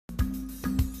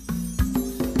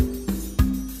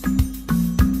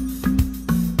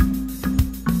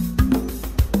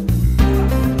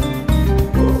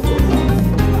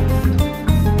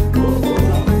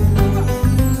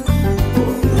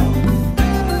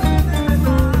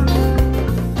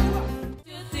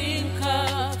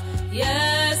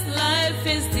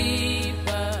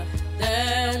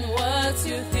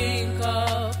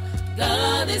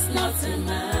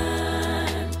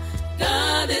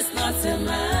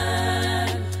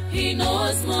He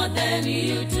knows more than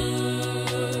you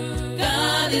do.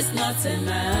 God is not a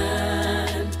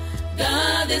man.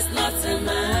 God is not a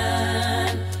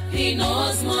man. He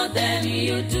knows more than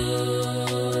you do.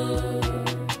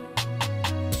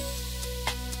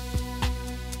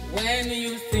 When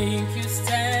you think you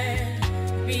stand,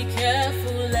 be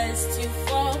careful lest you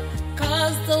fall,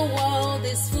 'cause the world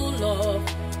is full of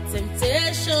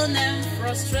temptation and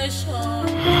frustration.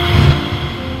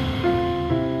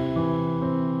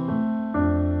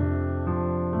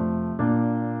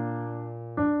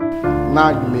 Now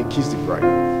you may kiss the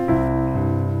bride.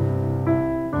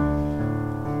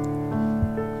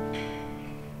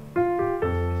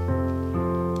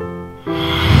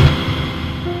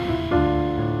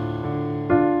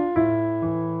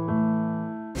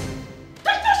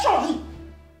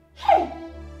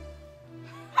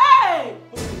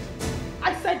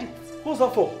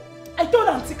 For? I told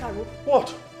Auntie Carol.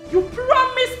 What? You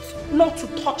promised not to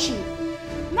touch me.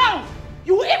 Now,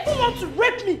 you even want to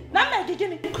rape me. Now I'm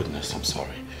beginning. Goodness, I'm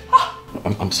sorry.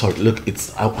 I'm sorry. Look,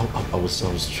 it's I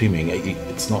was dreaming.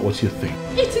 It's not what you think.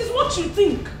 It is what you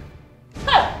think.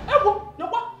 Hey,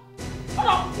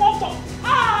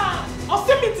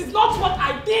 it is not what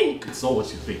I think. It's not what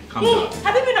you think. Calm down.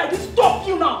 I didn't mean I did stop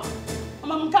you now.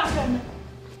 I'm going.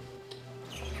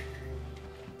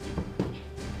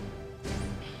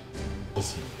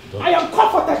 I am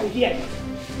comfortable here.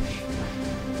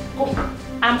 Go.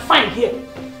 I'm fine here.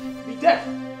 Be there.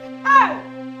 Hey!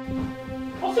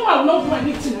 Also, I will not do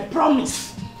anything, I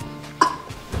promise.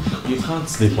 You can't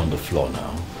sleep on the floor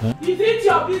now. Huh? Is it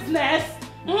your business?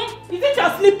 Is it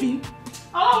your sleeping?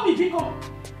 Allow me, Biko.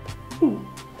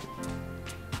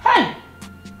 Hey!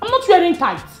 I'm not wearing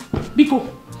tights. Biko,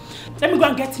 let me go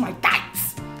and get my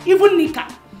tights. Even Nika.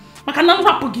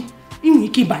 Makanamrapogi.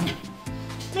 Inwiki banya.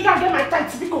 Make I get my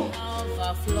tights, Biko.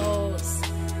 Overflows.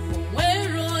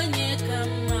 Where on you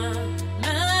come,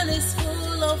 man is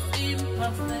full of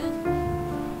imperfect.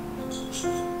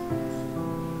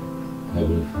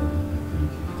 Heavenly Father, I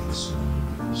thank you for this morning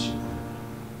because you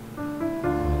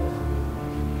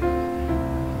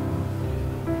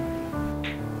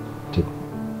take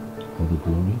all the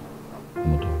glory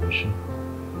and adoration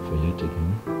for yet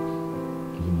again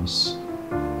giving us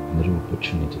another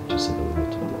opportunity to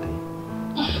celebrate the day.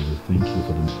 Father, we thank you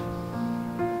for the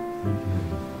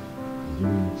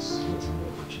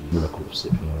miracle of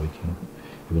sleeping and waking.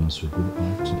 Even as we go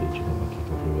out today, Jehovah, King of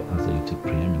glory, ask that you take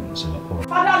preeminence over all.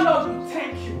 Father, Lord, we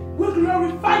thank you. We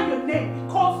glorify your name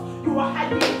because you are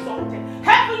highly exalted.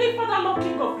 Heavenly Father, Lord,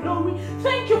 King of glory,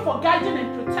 thank you for guiding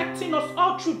and protecting us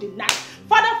all through the night.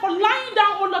 Father, for lying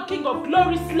down, O Lord, King of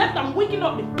glory, slept and waking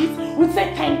up in peace, we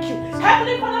say thank you.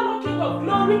 Heavenly Father, Lord, King of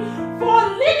glory, for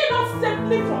leading us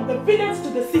safely from the village to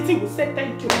the city, we say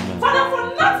thank you. Father,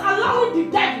 for not allowing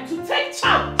the devil to take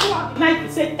charge throughout the night, we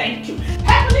say thank you.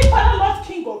 Heavenly Father, Lord,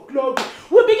 King of glory,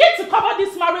 we begin to cover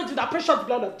this marriage with the precious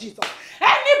blood of Jesus.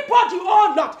 Anybody,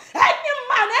 oh Lord, any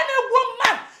man, any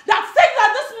woman that says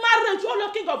that this marriage, oh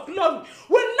Lord, King of glory,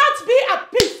 will not be at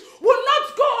peace, will not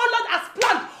go, oh Lord, as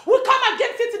planned, we come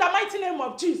against it in the mighty name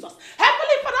of Jesus.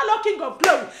 Heavenly Father, Lord, King of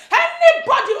glory,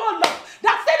 anybody, oh Lord,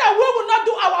 that said that we will not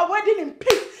do our wedding in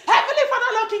peace, Heavenly Father,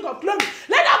 Lord, King of glory,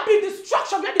 let that be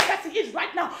destruction where the person is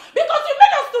right now, because you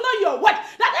made us to know your word,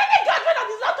 that any gathering that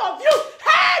is not of you,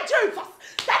 hey Jesus,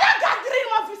 that gathering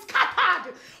must be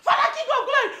scattered. Father, King of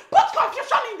glory, put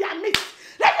confusion in their midst.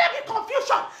 Let there be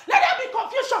confusion. Let there be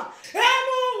confusion.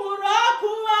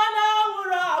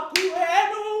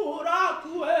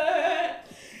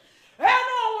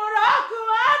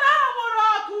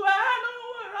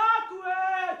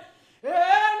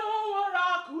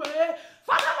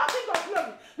 Father, King of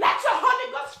glory, let your Holy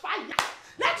Ghost fire.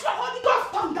 Let your Holy Ghost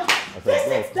thunder.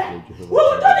 Visit them. We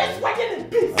will do this wedding in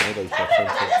peace. Heavenly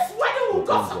Father, this wedding will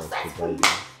go successfully.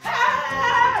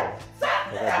 Hey!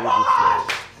 Send me the boy!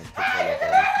 Hey,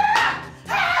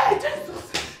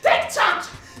 Jesus! Take charge!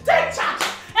 Take charge!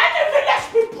 Any village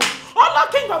people, all the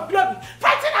King of glory,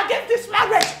 fighting against this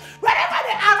marriage, wherever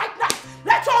they are right now,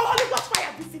 let your Holy Ghost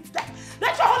fire visit them.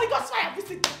 Let your Holy Ghost fire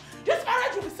visit them. This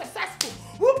marriage will be successful.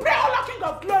 We pray, all the King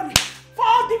of glory, for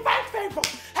divine favor.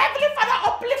 Heavenly Father,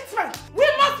 upliftment. We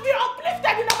must be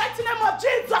uplifted in the mighty name of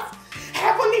Jesus.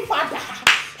 Heavenly Father,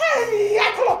 hey,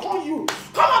 I call upon you.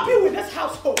 Come and be with this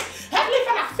household. Heavenly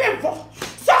Father, favor,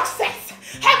 success.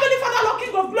 Heavenly Father, Lord,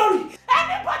 King of glory.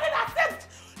 Anybody that says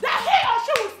that he or she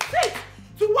will stick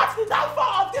to what's the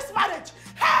downfall of this marriage,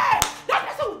 hey, that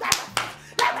person will die by fire.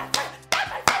 Die by fire. Die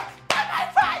by fire. Die by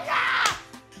fire.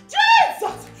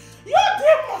 Jesus, you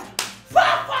demon,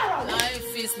 far away.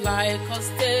 Life is like a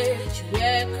stage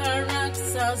where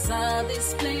characters are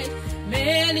displayed.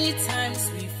 Many times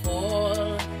we fall.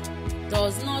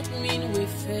 does not mean we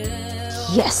fail.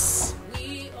 Yes.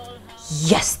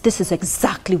 Yes, this is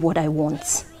exactly what I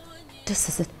want. This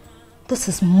is it. This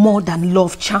is more than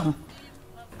love charm.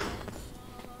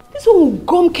 This one will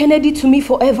gum Kennedy to me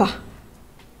forever.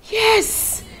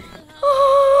 Yes.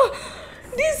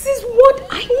 This is what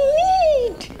I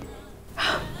need.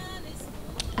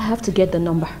 I have to get the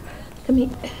number. I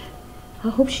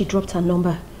hope she dropped her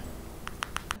number.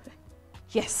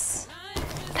 Yes.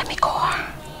 Let me call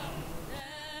her.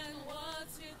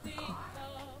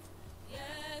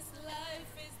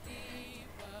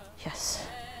 Yes.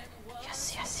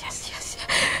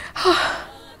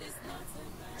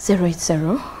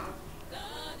 080.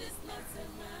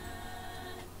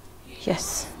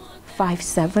 Yes.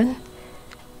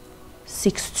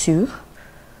 5762.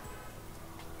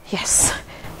 Yes,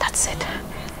 that's it.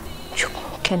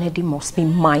 Kennedy must be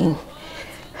mine.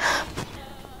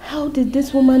 How did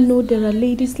this woman know there are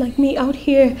ladies like me out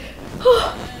here?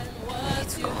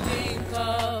 Let's go.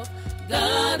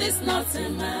 God is not a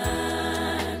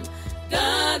man.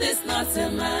 God is not a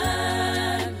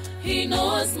man. He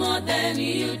knows more than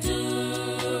you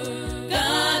do.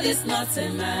 God is not a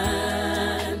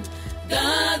man.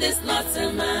 God is not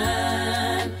a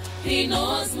man. He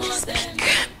knows more than you do.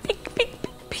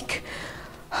 Pick.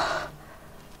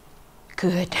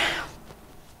 Good.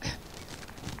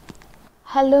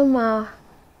 Hello, Ma.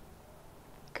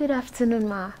 Good afternoon,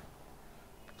 Ma.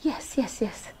 Yes.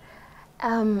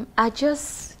 I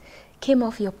just came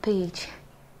off your page.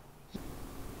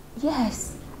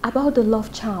 Yes, about the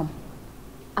love charm.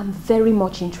 I'm very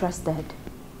much interested.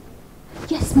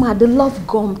 Yes, Ma, the love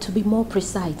gum, to be more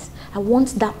precise. I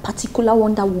want that particular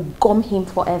one that will gum him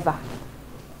forever.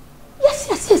 Yes.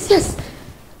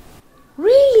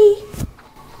 Really?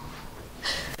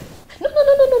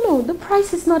 No. The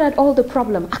price is not at all the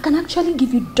problem. I can actually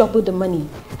give you double the money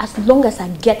as long as I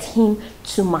get him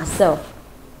to myself.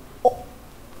 Oh.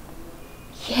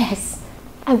 Yes,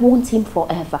 I want him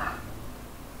forever.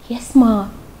 Yes, Ma.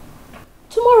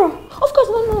 Tomorrow. Of course,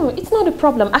 no. It's not a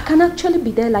problem. I can actually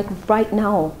be there like right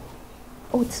now.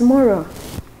 Oh, tomorrow.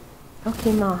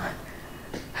 Okay, Ma.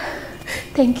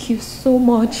 Thank you so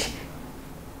much.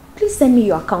 Please send me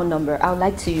your account number. I would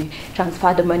like to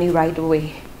transfer the money right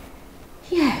away.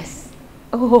 Yes.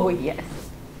 Oh, yes.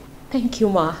 Thank you,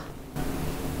 Ma.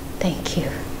 Thank you.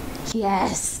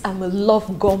 Yes, I'm a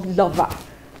love gum lover.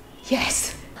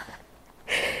 Yes.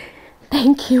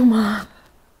 Thank you, Ma.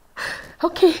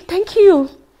 Okay, thank you.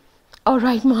 All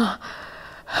right, Ma.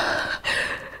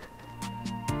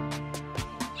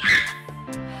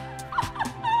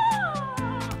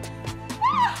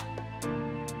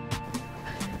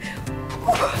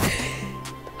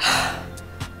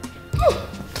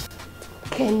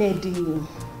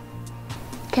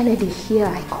 Kennedy, here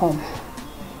I come.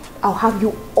 I'll have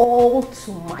you all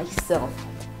to myself.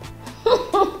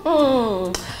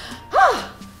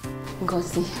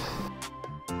 Ngozi.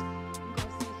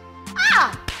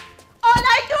 All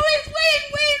I do is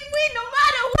win, no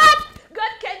matter what.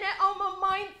 God Kennedy on my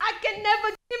mind. I can never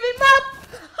give him up.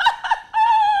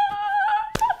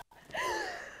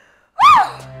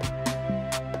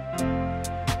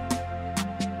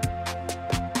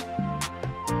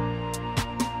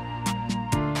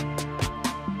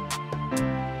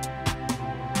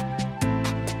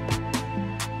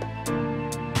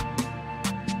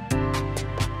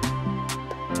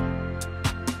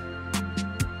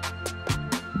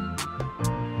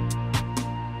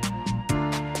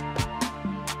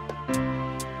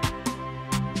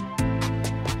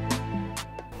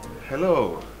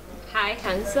 Hello. Hi,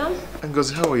 handsome.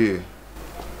 Ngozi, how are you?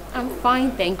 I'm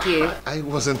fine, thank you. I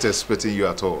wasn't expecting you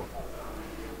at all.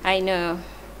 I know.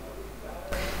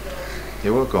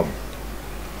 You're welcome.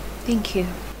 Thank you.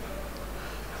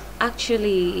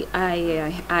 Actually,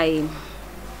 I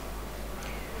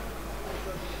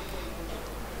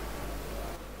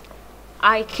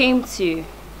came to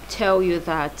tell you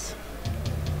that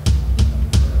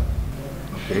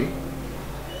Okay.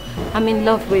 I'm in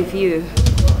love with you.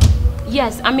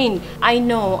 Yes, I mean, I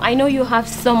know you have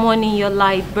someone in your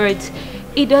life, but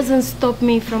it doesn't stop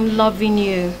me from loving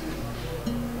you.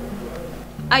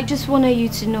 I just wanted you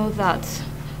to know that.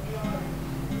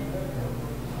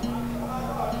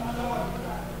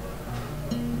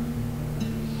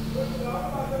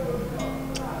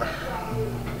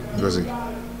 Ngozi.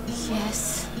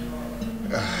 Yes.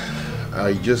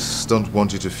 I just don't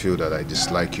want you to feel that I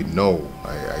dislike you. No,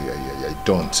 I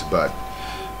don't. But,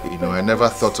 you know, I never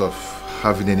thought of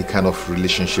having any kind of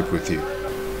relationship with you.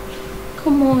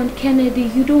 Come on, Kennedy,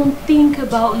 you don't think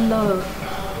about love.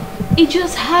 It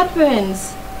just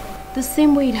happens. The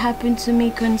same way it happened to me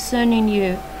concerning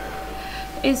you.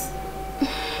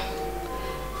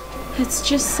 It's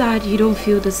just sad you don't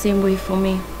feel the same way for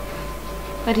me.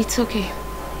 But it's okay.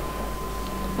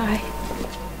 Bye.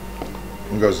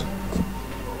 Ngozi,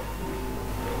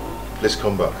 let's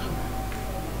come back.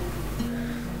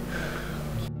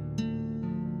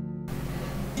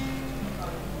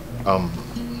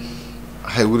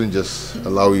 I wouldn't just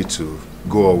allow you to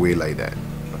go away like that,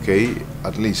 okay?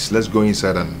 At least let's go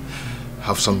inside and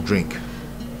have some drink.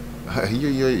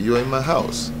 You're in my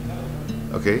house,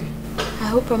 okay? I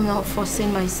hope I'm not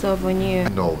forcing myself on you.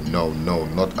 No,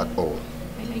 not at all.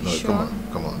 Are you No, sure?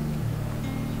 Come on.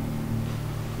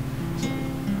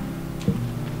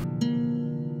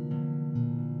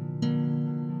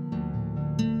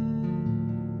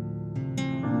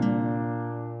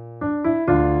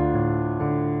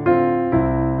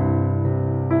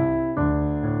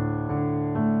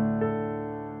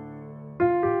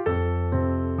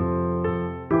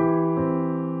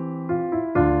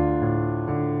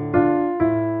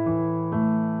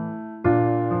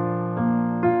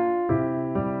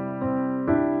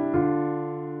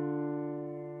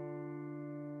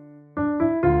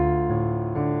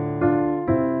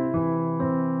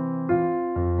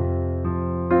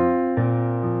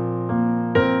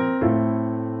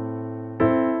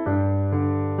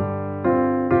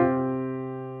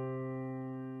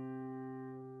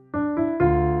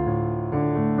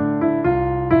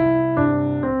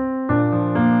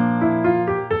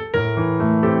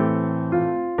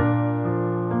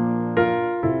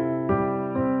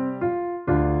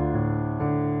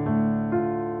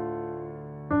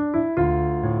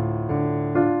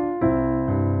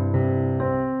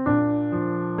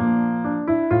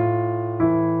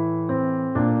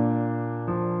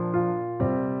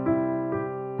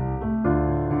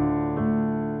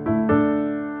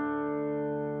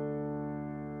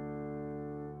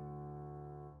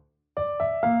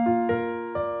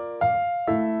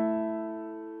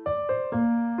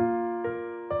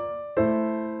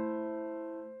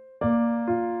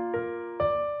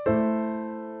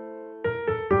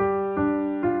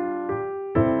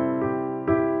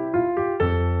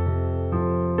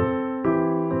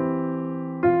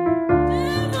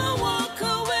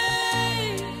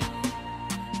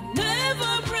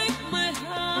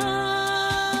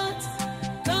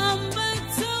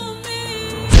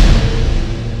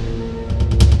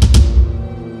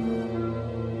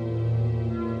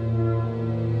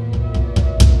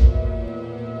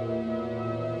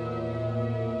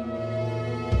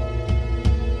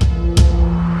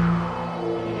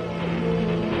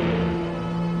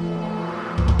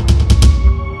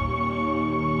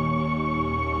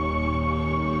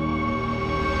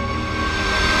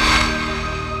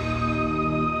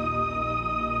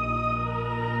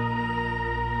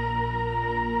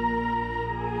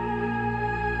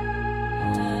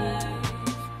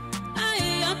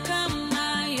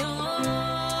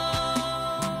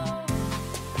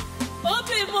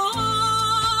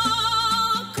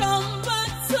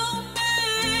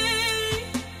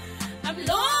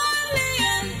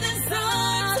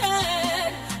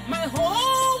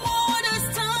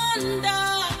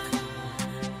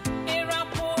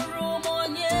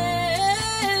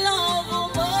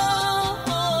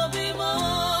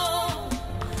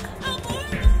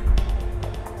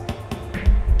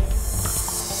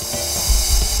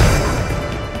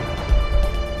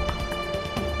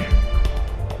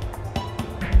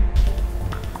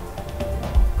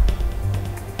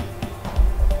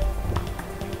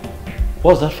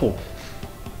 What was that for?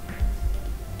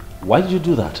 Why did you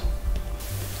do that?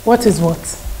 What is what?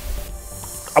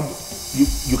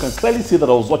 You can clearly see that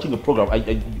I was watching a program.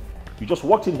 You just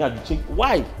walked in here and you changed.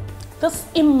 Why? Those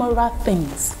immoral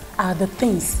things are the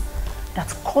things that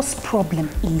cause problem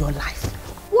in your life.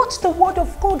 Watch the word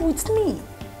of God with me.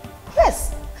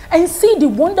 Yes. And see the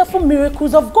wonderful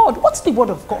miracles of God. Watch the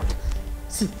word of God.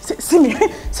 See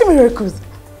miracles.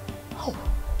 Oh.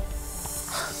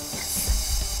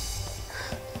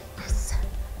 Yes.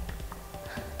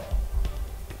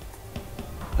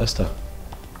 Esther,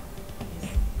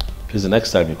 please, the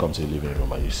next time you come to the living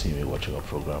room and you see me watching a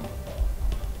program,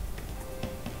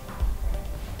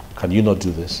 can you not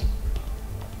do this?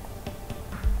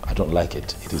 I don't like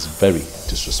it. It is very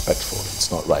disrespectful.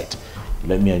 It's not right.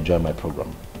 Let me enjoy my program.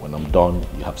 When I'm done,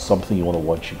 you have something you want to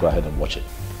watch, you go ahead and watch it.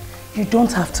 You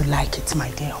don't have to like it,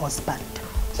 my dear husband.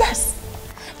 Yes.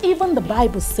 Even the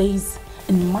Bible says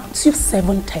in Matthew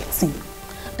 7:13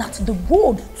 that the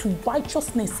road to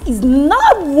righteousness is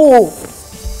narrow.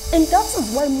 And that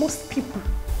is why most people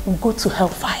will go to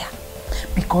hellfire,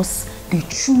 because they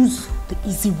choose the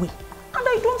easy way. And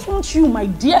I don't want you, my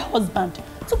dear husband,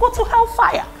 to go to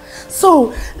hellfire.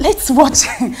 So let's watch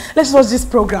this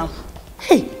program.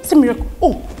 Hey, see miracle.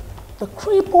 Oh, The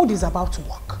crippled is about to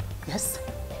walk. Yes?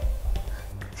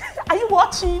 Are you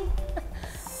watching?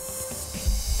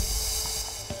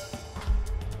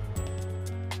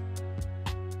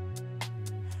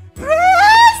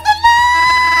 Praise the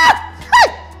Lord! Hey!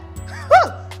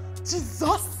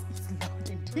 Jesus is Lord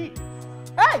indeed.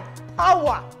 Hey!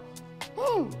 Power!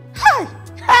 Hey!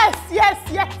 Yes!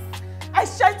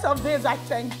 Ancient of days, I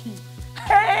thank you.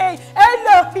 Hey!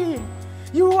 Elohim!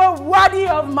 You are worthy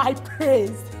of my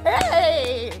praise.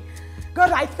 Hey!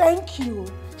 God, I thank you.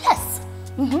 Yes!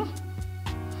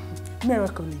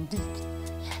 Miracle indeed.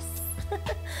 Yes.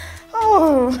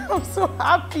 Oh, I'm so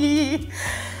happy.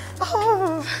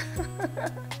 Oh.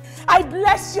 I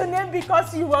bless your name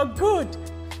because you are good.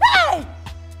 Hey!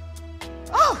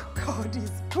 Oh, God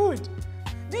is good.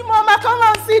 The mama, come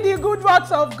and see the good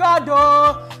works of God.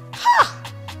 Oh. Ha!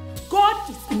 God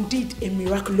is indeed a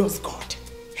miraculous God.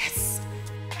 Yes.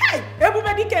 Hey!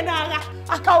 Everybody can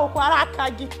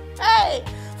Hey!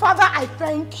 Father, I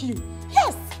thank you.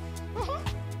 Yes.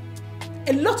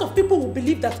 A lot of people will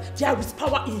believe that there is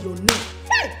power in your name.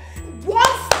 Hey!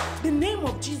 Once the name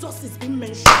of Jesus is being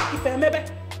mentioned, if I remember,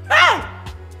 hey!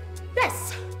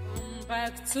 Yes. Come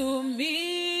back to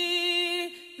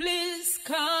me, please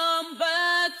come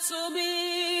back to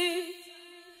me.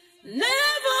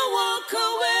 Never walk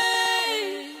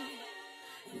away,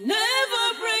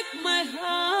 never break my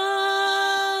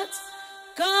heart.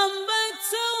 Come back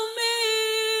to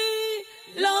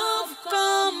me, love,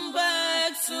 come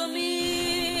back to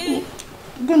me.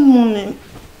 Good morning.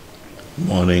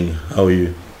 Morning, how are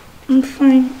you? I'm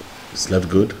fine. Slept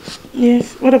good?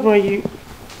 Yes, what about you?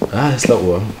 I slept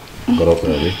well. Got up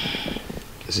early,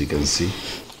 as you can see.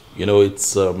 You know,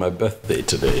 it's my birthday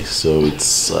today, so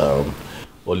it's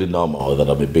only normal that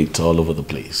I'm a bit all over the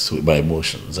place with my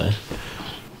emotions, eh?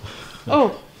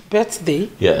 Oh, birthday?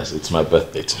 Yes, it's my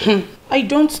birthday today. I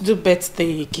don't do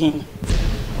birthday again.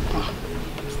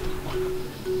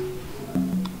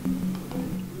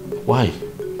 Why?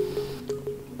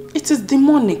 It is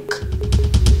demonic.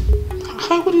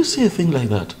 How would you say a thing like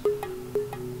that?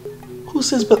 Who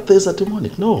says birthdays are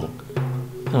demonic? No,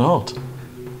 they're not.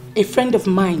 A friend of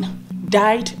mine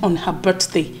died on her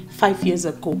birthday 5 years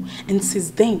ago, and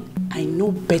since then, I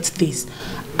know birthdays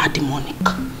are demonic.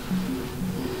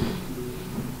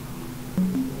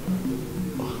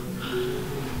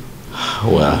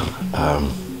 Well,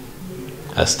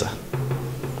 Esther,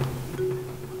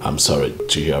 I'm sorry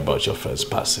to hear about your friend's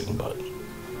passing, but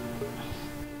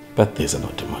birthdays are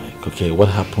not demonic, okay? What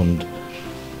happened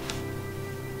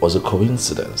was a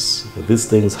coincidence. These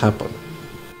things happen.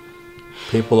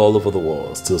 People all over the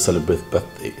world still celebrate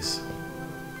birthdays.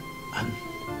 And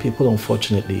people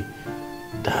unfortunately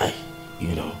die,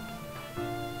 you know.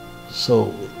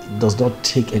 So it does not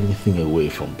take anything away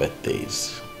from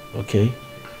birthdays, okay?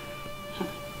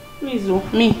 Please,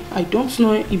 me, I don't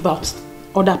know about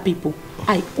other people.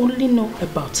 I only know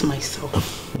about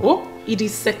myself. Oh, it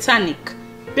is satanic.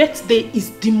 Birthday is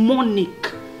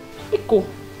demonic. Iko,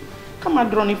 come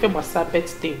and draw if about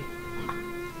birthday.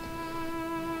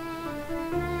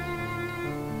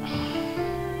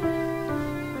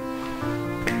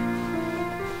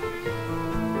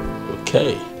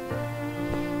 Okay.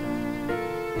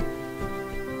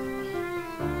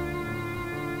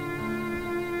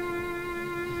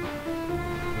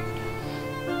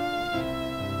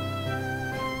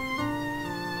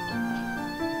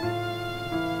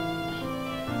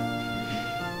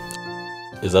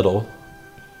 Is that all?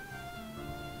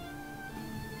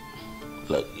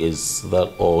 Like, is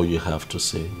that all you have to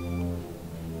say?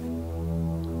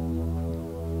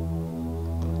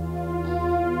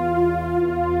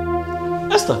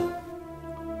 Esther!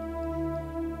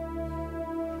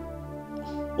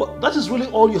 What? That is really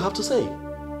all you have to say?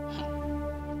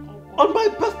 On my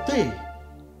birthday?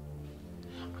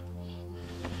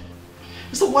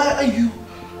 So why are you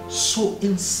so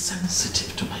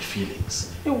insensitive to my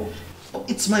feelings?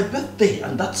 It's my birthday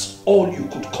and that's all you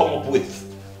could come up with.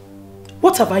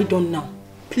 What have I done now?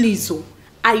 Please,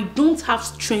 I don't have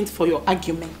strength for your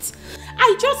argument.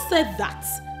 I just said that.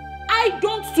 I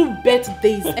don't do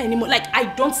birthdays anymore. Like, I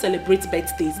don't celebrate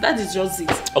birthdays. That is just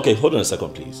it. Okay, hold on a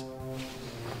second, please.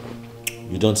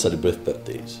 You don't celebrate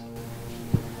birthdays?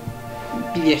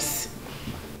 Yes.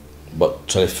 But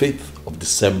 25th of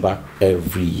December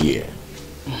every year,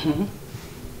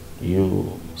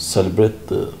 you celebrate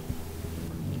the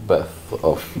birth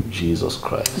of Jesus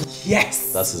Christ.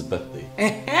 Yes. That's his birthday.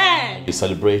 You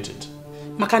celebrate it.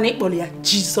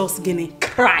 Jesus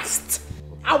Christ,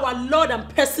 our Lord and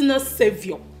personal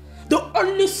Savior, the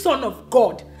only Son of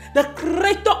God, the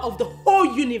creator of the whole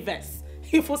universe.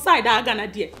 If for side I gonna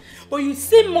dear. But you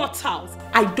see mortals,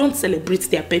 I don't celebrate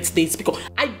their birthdays because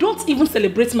I don't even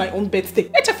celebrate my own birthday.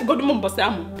 I just forgot the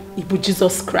Mombasamu. Ibu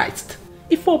Jesus Christ.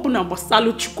 If Obuna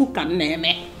Basalu Chuku can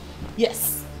name.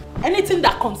 Yes. Anything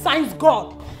that concerns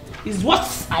God is what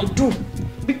I do.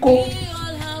 Because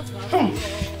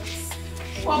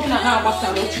Obuna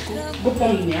Basalu Chuku go for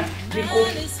me here.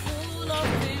 Because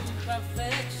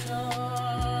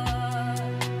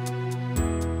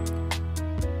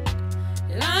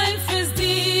life is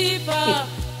deeper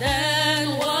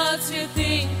than what you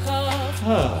think of.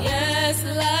 Yes,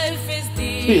 life is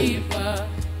deeper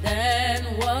than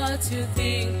what you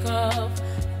think of.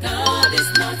 God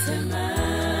is not a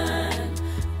man.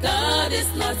 God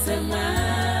is not a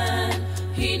man.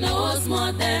 He knows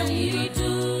more than you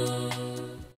do.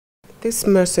 This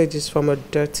message is from a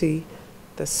dirty,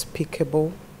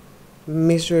 despicable,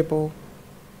 miserable,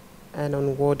 and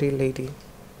unworthy lady.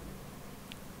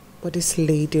 But this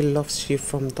lady loves you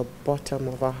from the bottom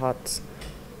of her heart.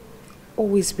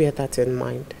 Always bear that in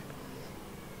mind.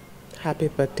 Happy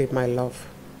birthday, my love.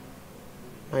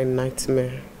 My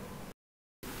nightmare.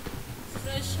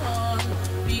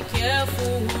 Be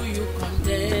careful who you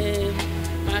condemn.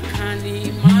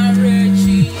 Makani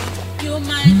marriage, you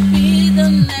might be the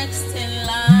next in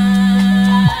line.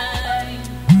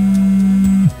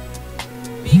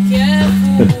 Be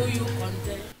careful who you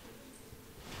condemn.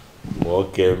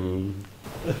 Welcome.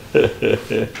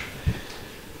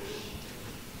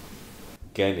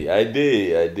 Kenny, I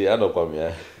did. I don't come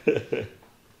here.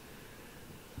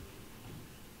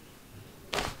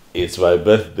 It's my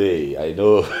birthday, I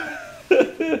know.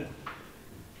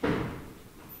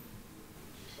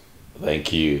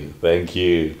 Thank you.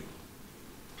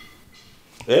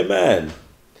 Amen.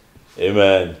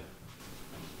 Amen.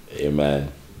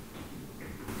 Amen.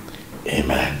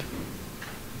 Amen.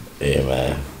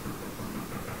 Amen.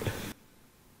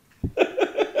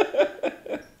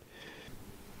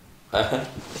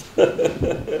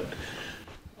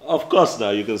 Of course,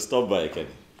 now you can stop by, Kenny.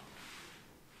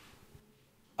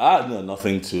 No,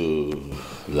 nothing too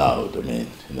loud. I mean,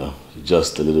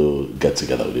 just a little get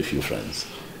together with a few friends.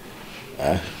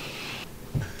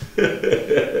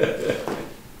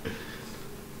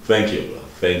 Thank you, bro.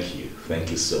 Thank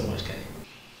you so much, Kenny.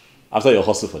 After your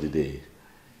hustle for the day,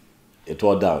 it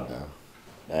wore down now.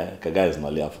 Kaga is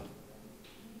not laughing.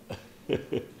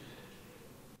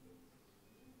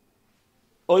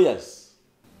 Oh yes,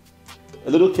 a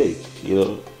little cake,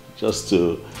 just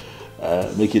to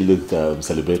make it look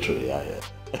celebratory. Yeah.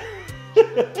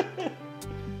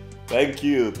 Thank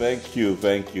you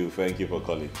for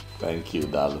calling. Thank you,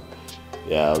 darling.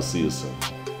 Yeah, I'll see you soon.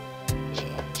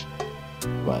 Yeah.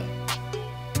 Bye.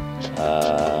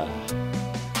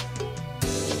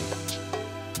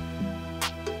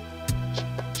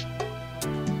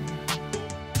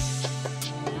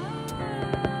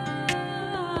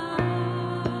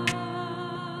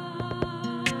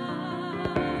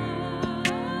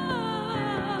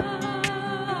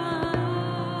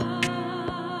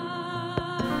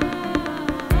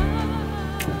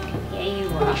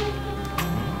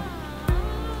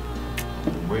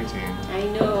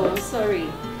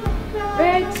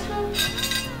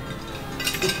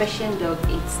 Persian dog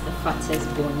eats the fattest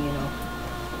bone,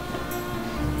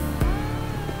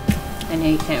 I know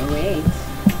you can't wait.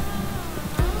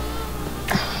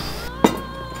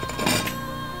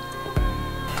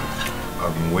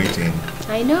 I've been waiting.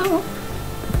 I know.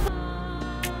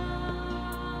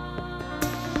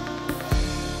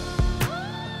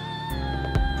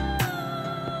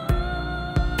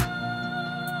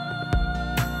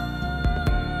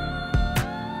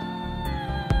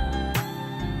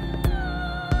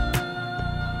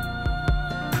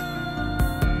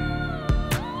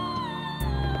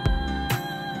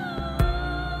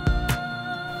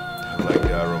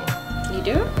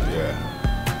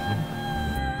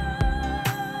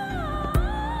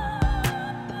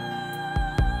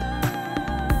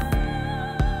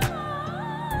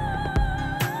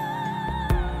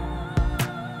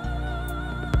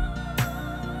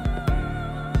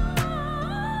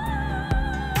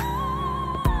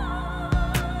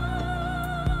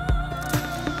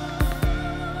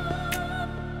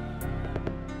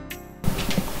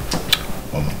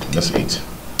 Let's eat.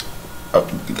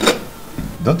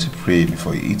 Don't you pray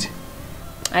before you eat?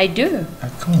 I do.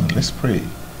 Come on, let's pray.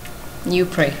 You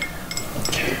pray.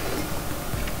 Okay.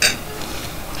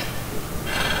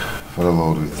 Father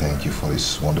Lord, we thank you for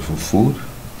this wonderful food.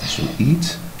 As we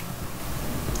eat,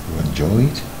 we enjoy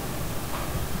it.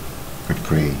 We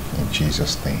pray in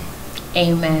Jesus' name.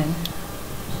 Amen.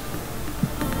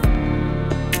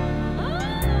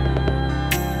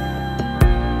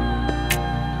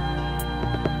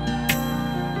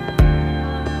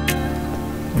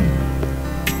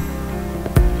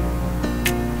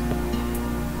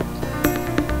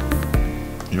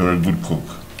 very good cook.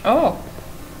 Oh,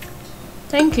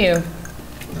 thank you.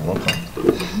 You're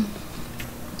welcome.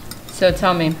 So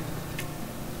tell me,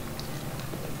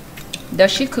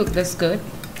 does she cook this good?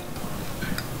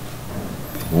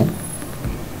 Who?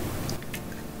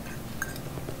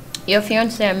 Your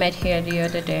fiancé I met here the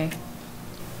other day.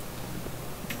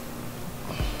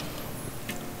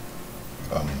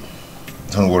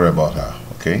 Don't worry about her,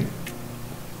 okay?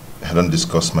 I don't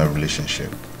discuss my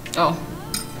relationship. Oh,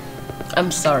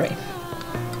 I'm sorry.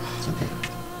 It's okay.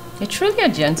 You're truly a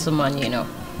gentleman, you know.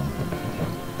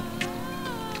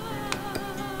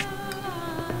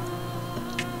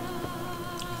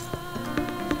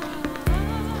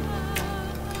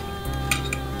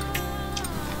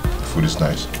 The food is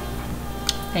nice.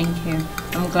 Thank you.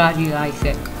 I'm glad you like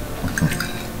it.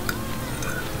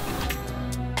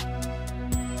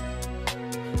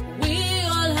 We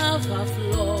all have our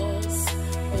flaws.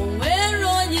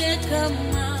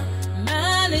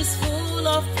 Man is full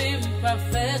of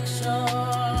imperfection.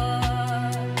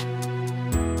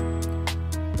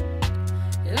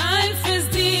 Life is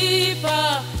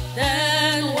deeper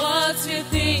than what you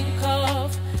think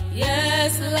of.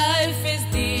 Yes, life is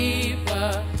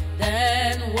deeper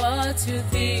than what you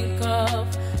think of.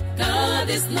 God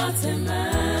is not a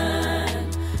man.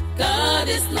 God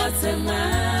is not a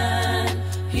man.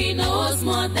 He knows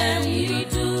more than you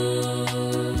do.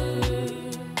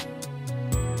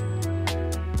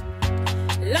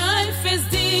 Life is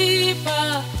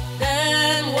deeper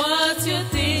than what you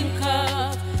think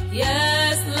of.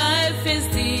 Yes, life is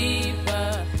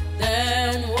deeper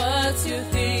than what you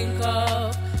think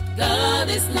of. God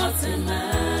is not a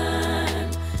man.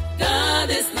 God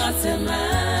is not a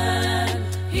man.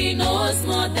 He knows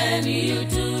more than you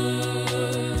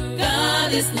do.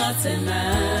 God is not a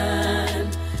man.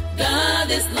 God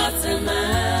is not a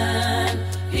man.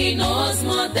 He knows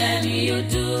more than you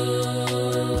do.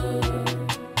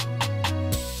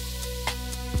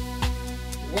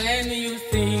 When you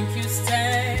think you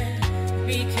stand,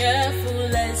 be careful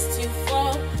lest you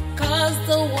fall, 'cause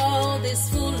the world is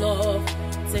full of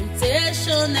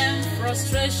temptation and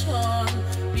frustration.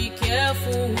 Be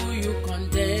careful who you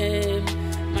condemn.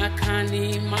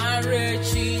 Makani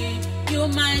Marechi, you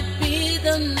might be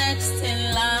the next in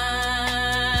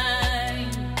line.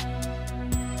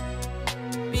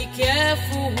 Be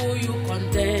careful who you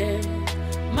condemn.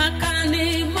 Makani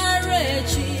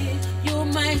Marechi, you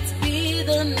might be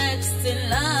the next in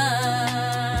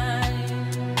line.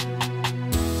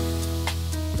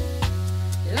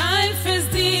 Life is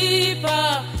deeper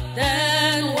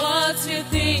than what you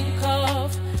think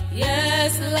of.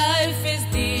 Yes, life is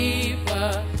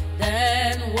deeper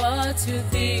than what you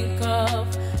think of.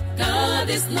 God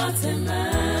is not a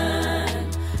man.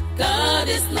 God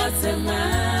is not a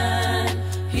man.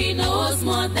 He knows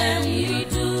more than you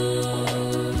do.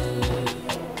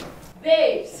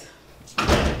 Babes.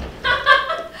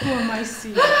 Who am I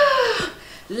seeing?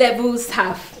 Levels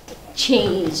have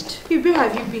changed. Babe, where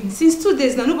have you been? Since 2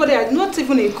 days now, nobody had, not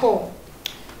even a call.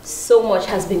 So much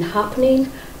has been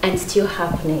happening and still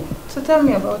happening. So tell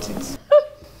me about it.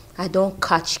 I don't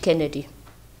catch Kennedy.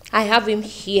 I have him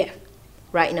here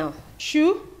right now.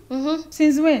 Shoo? Mm-hmm.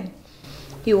 Since when?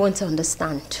 You won't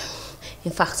understand.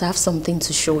 In fact, I have something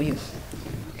to show you.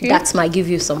 Okay. That might give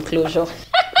you some closure.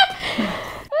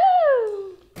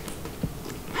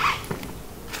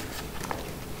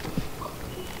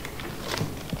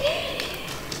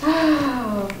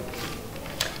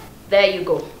 There you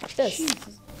go. Yes.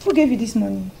 Jesus. Who gave you this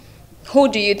money? Who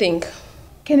do you think?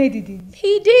 Kennedy did.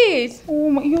 He did. Oh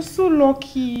my, you're so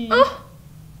lucky. Oh,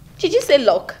 did you say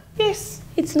luck? Yes.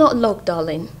 It's not luck,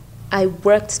 darling. I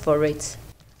worked for it.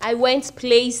 I went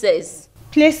places.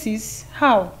 Places?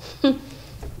 How?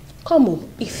 Come on,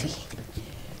 Ify.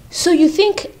 So you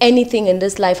think anything in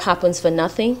this life happens for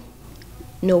nothing?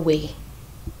 No way.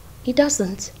 It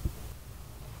doesn't.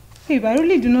 Babe, I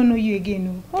really do not know you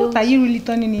again. What are you really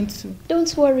turning into?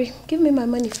 Don't worry. Give me my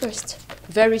money first.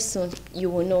 Very soon, you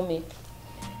will know me.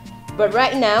 But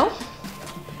right now,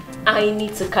 I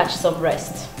need to catch some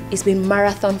rest. It's been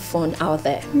marathon fun out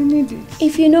there. You need it.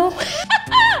 If you know,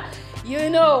 you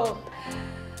know.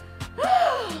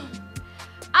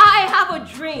 I have a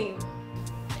dream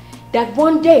that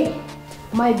one day,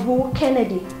 my bro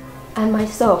Kennedy and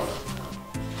myself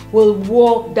will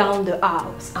walk down the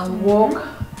aisles and walk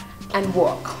and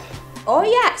walk. Oh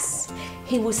yes,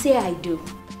 he will say I do.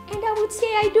 And I would say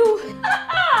I do.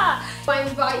 I'm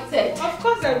invited. Of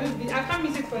course I will be. I can't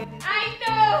miss it for anything. I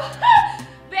know.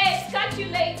 Babes, catch you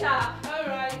later. All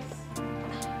right.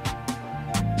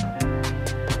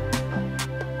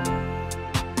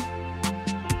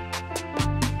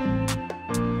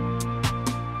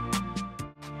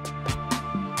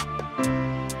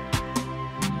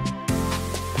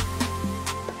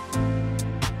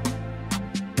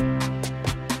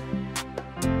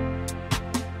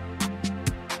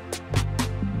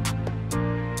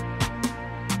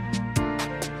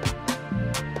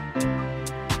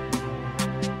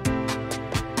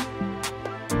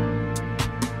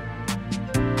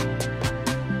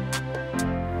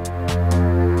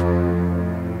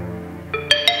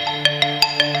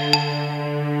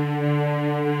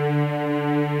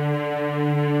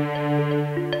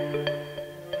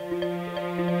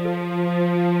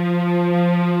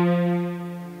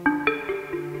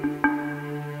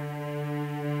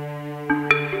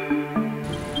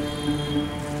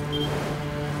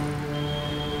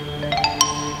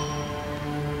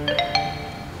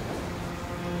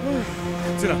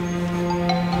 Tina.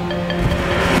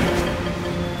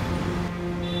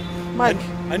 Mike.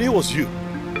 I knew it was you.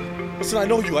 Listen, I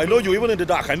know you, even in the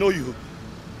dark, I know you.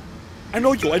 I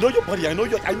know your body, I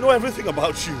know everything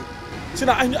about you.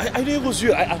 Tina, I knew it was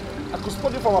you. I could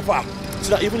spot you from afar.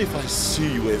 Tina, even if I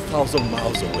see you 1,000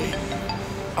 miles away,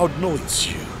 I would know it's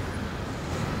you.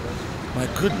 My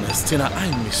goodness, Tina,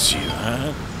 I miss you,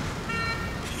 huh?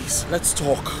 Please, let's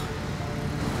talk.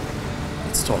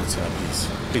 Let's talk, Tina,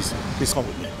 please. Please come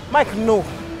with me. Mike, no.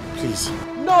 Please.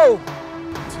 No!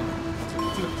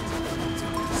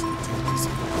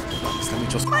 Let me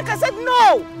just... Mike, I said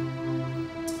no!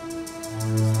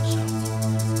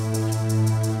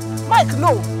 Mike,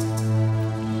 no!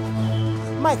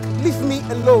 Mike, leave me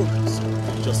alone.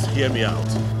 Just hear me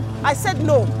out. I said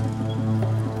no.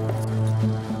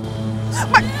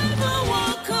 Mike! Never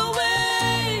walk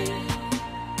away,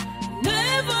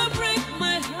 never break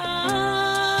my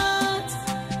heart.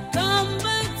 Come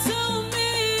back to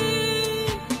me,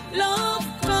 love,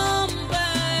 come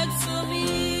back to me.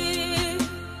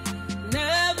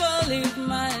 Never leave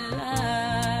my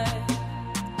life.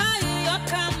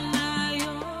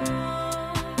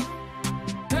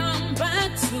 Come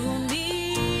back to me,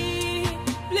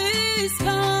 please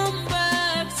come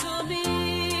back to me.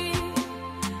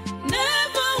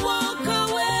 Never walk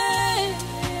away,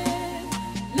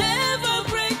 never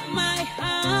break my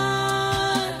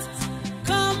heart.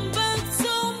 Come back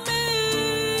to me,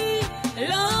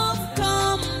 love,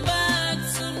 come back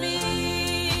to me.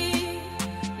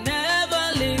 Never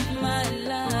leave my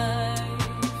life.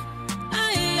 I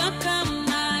come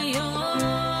now.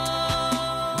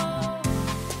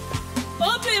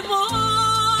 Obi mo,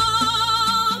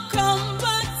 come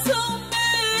back to me.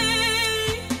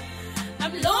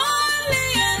 I'm lonely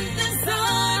and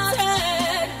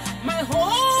deserted. My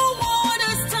whole world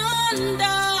is turned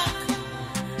dark.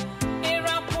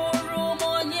 Irapuru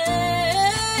monye,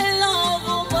 love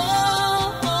mo,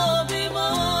 obi mo.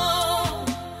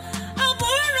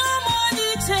 Abura moni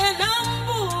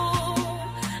chenambu,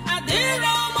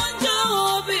 adira monjo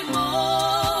obi mo.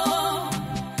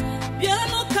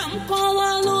 Biano kampo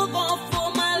walugo for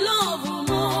my love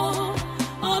mo,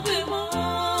 obi mo.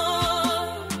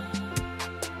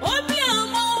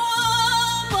 Obiamo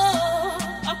mo,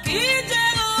 akije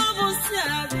lobo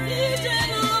siade.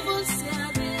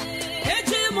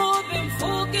 Eje mo bim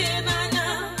fogenana,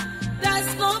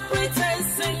 that's no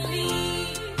pretense in me.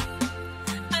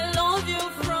 I love you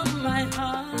from my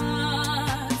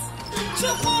heart.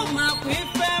 Chukuma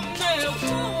kwifem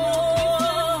nefu.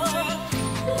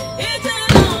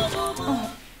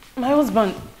 My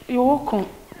husband, you're welcome.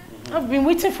 I've been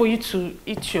waiting for you to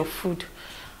eat your food.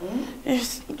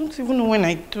 Yes, I don't even know when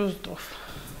I dozed off.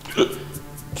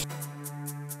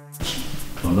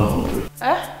 I'm not hungry.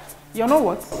 You're not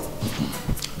what?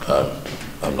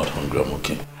 I'm not hungry, I'm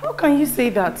okay. How can you say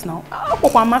that now?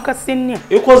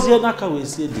 It was the Naka we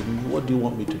said, what do you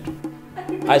want me to do?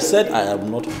 I said I am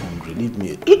not hungry, leave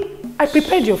me. I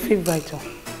prepared your favorite.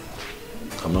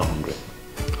 I'm not hungry.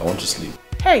 I want to sleep.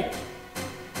 Hey,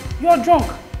 you're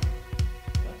drunk.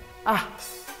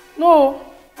 No,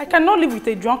 I cannot live with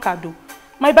a drunkard though.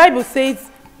 My Bible says...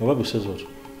 Your Bible says what?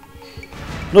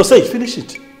 No, say it, finish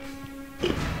it.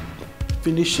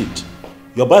 Finish it.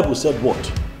 Your Bible said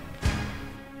what?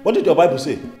 What did your Bible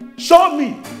say? Show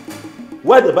me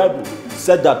where the Bible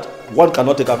said that one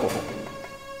cannot take alcohol.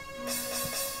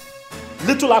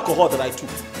 Little alcohol that I took.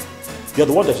 You're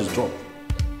the one that is drunk.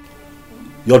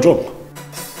 You're drunk.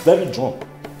 Very drunk.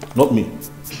 Not me.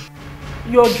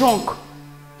 You're drunk.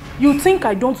 You think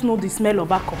I don't know the smell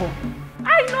of alcohol?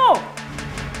 I know.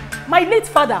 My late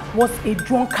father was a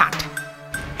drunkard.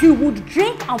 He would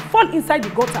drink and fall inside the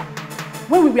gutter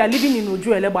when we were living in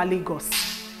Ojueleba, Lagos.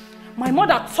 My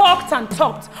mother talked and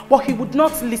talked, but he would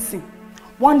not listen.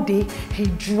 One day, he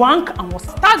drank and was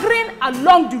staggering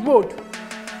along the road.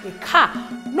 A car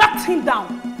knocked him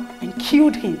down and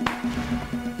killed him.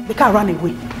 The car ran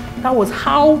away. That was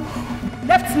how we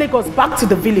left Lagos back to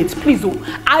the village. Please, oh,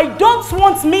 I don't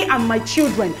want me and my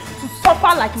children to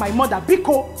suffer like my mother,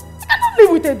 Biko. I don't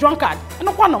live with a drunkard. I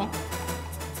don't want them.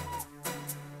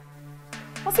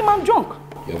 What's him, I'm drunk?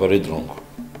 You're very drunk.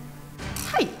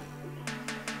 Hi.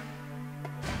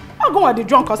 I'll go at the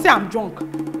drunk or say I'm drunk.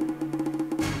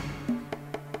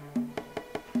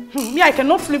 Me, I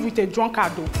cannot live with a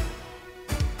drunkard though.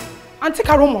 Auntie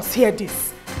Arum must hear this.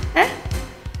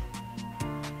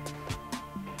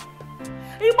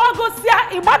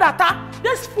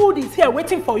 This food is here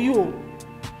waiting for you.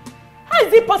 How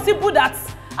is it possible that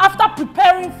after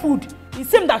preparing food, it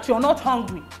seems that you're not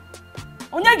hungry?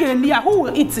 Who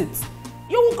will eat it?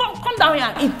 You will come down here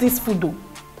and eat this food though.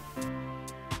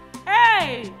 Hey!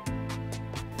 Hey!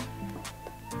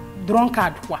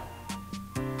 Drunkard, what?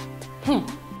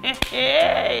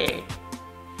 Hey!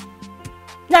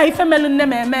 Yeah, if I'm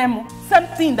same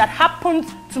thing that happened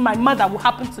to my mother will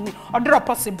happen to me. Or not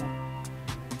possible.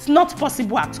 It's not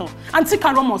possible at all. Auntie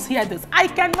Arum must hear this. I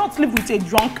cannot live with a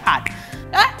drunkard.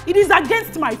 It is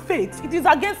against my faith. It is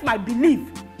against my belief.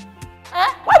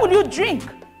 Why would you drink?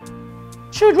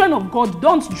 Children of God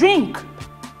don't drink.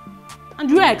 And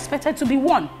you are expected to be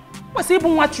one. What's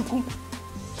even what you could?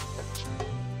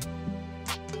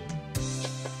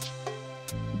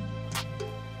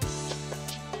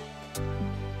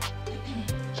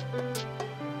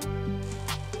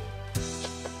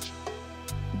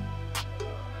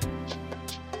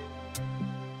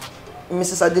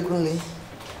 Mrs. Adekunle,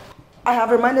 I have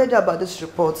reminded you about this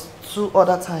report 2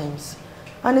 other times,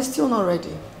 and it's still not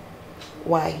ready.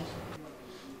 Why?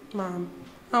 Ma'am,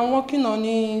 I'm working on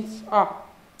it.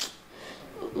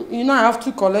 You know, I have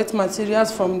to collect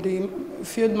materials from the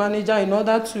field manager in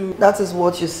order to... That is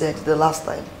what you said the last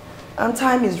time, and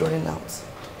time is running out.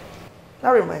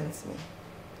 That reminds me.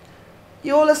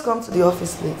 You always come to the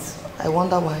office late. I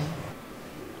wonder why.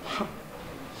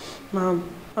 Ma'am,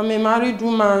 I'm a married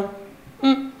woman.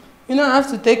 You know, I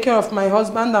have to take care of my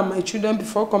husband and my children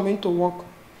before coming to work.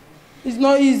 It's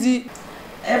not easy.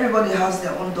 Everybody has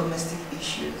their own domestic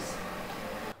issues.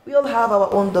 We all have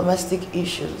our own domestic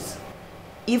issues.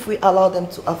 If we allow them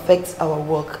to affect our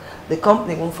work, the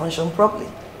company won't function properly.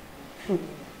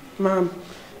 Ma'am,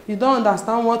 you don't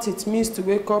understand what it means to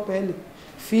wake up early,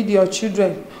 feed your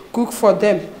children, cook for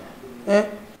them,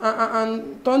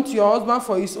 and turn to your husband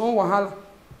for his own wahala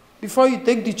before you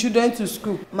take the children to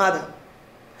school. Madam,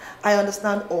 I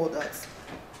understand all that.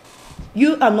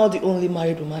 You are not the only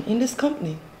married woman in this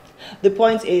company. The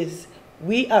point is,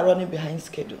 we are running behind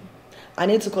schedule. I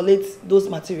need to collect those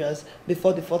materials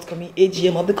before the forthcoming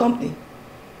AGM of the company.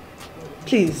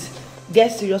 Please,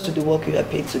 get serious to the work you are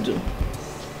paid to do.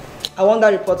 I want that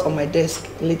report on my desk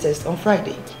latest on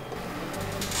Friday.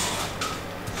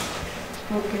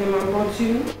 Okay, ma'am, but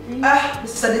you...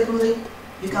 Mr. Adekunle,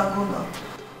 you can go now.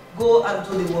 Go and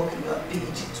do the work you are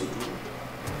paid to do.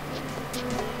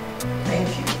 Thank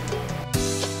you.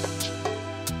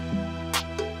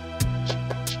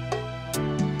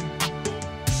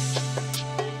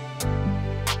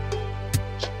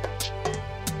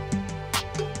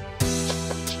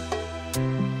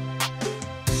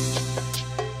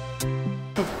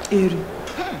 Arum,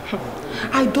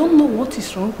 I don't know what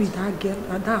is wrong with that girl,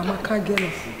 that Amaka girl.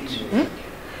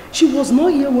 She was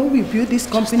not here when we built this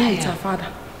company with her father.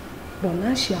 But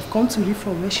now she has come to live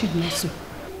from where she belongs to.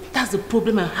 That's the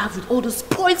problem I have with all those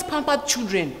spoiled, pampered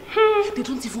children. They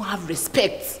don't even have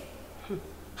respect.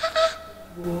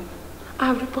 Well,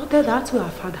 I reported that to her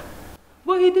father.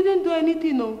 But he didn't do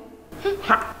anything, no.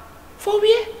 For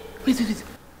where? Wait.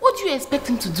 What do you expect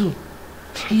him to do?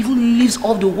 He even leaves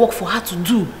all the work for her to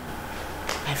do.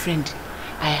 My friend,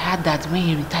 I heard that when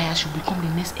he retires, she'll become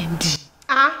the next MD.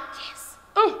 Yes.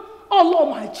 Oh, Lord,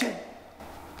 my child.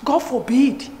 God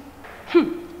forbid.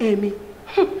 Amy,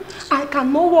 I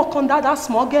cannot work under that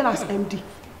small girl as MD.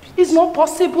 It's not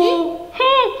possible.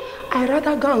 I'd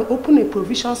rather go and open a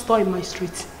provision store in my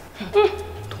street. Don't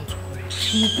worry.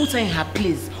 We will put her in her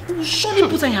place. We will surely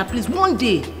put her in her place one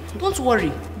day. Don't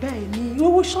worry. Benny, we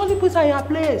will surely put her in her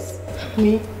place.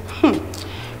 Me?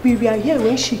 We were here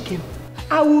when she came.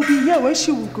 I will be here when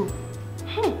she will go.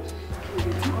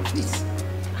 Please.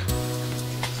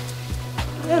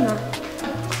 Yeah,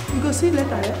 now. You go see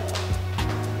later, eh?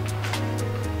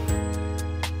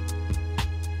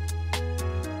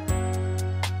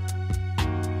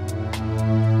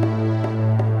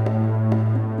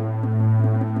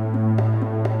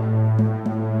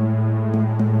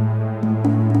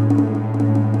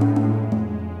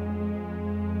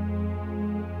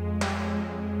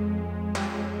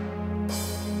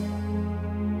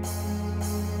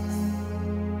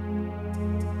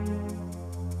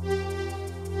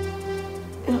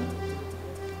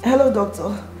 Hello,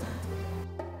 doctor.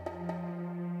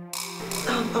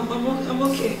 I'm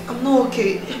okay. I'm not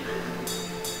okay.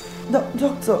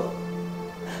 Doctor,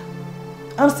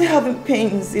 I'm still having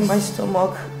pains in my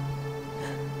stomach.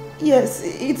 Yes,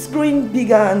 it's growing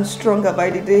bigger and stronger by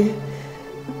the day.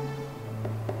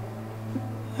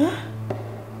 Huh?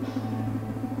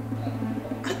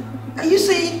 Are you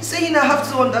saying I have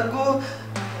to undergo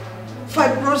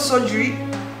fibroid surgery?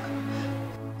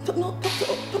 No,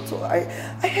 doctor,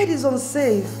 I heard it's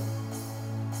unsafe.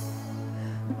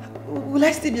 Will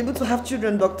I still be able to have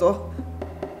children, doctor?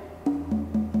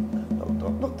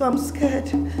 Doctor, I'm scared.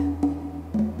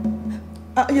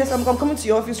 Yes, I'm coming to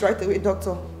your office right away,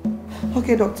 doctor.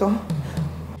 Okay, doctor.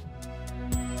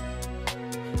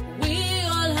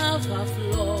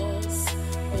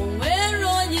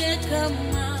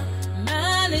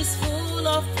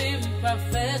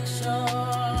 imperfection.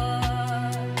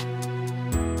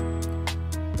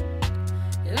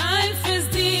 Life is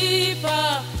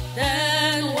deeper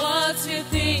than what you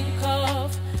think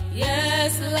of.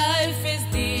 Yes, life is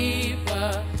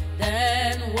deeper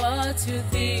than what you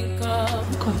think of.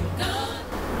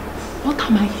 What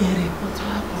am I hearing? What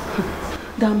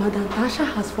happened? That Madam Tasha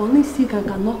has fallen sick and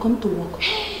cannot come to work.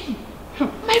 Hey,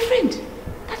 my friend,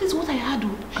 that is what I heard.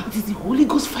 It is the Holy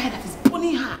Ghost fire that is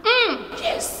burning her.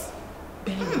 Yes.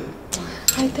 Ben,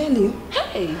 I tell you.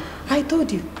 Hey, I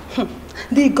told you.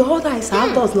 The God I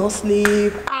serve does not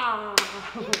sleep.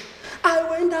 I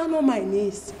went down on my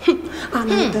knees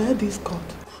and I tell this God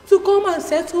to come and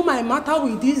settle my matter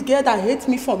with this girl that hates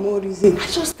me for no reason. I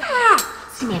just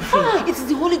see my friend. It is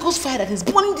the Holy Ghost fire that is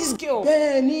burning this girl.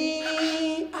 Benny.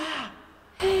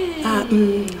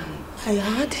 I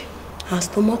heard her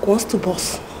stomach wants to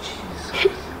burst.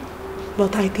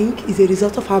 But I think it's a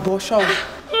result of abortion.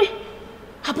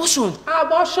 Abortion?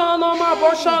 Abortion,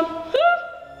 abortion.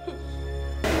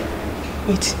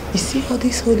 Wait, you see all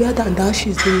this holier than that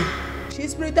she's doing?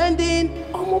 She's pretending.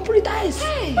 Pretend.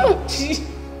 Hey.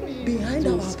 Behind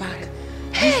our back.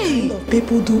 This kind of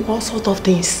people do all sorts of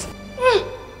things.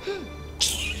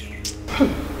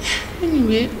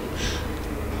 Anyway,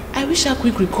 I wish her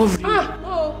quick recovery.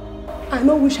 No. I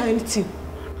don't wish her anything.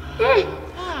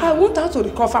 I want her to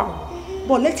recover,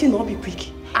 but let it not be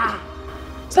quick.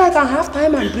 So I can have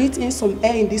time and breathe in some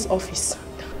air in this office.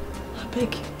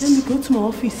 Peggy, let me go to my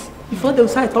office before they will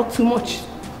say I talk too much.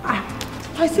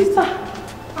 My sister.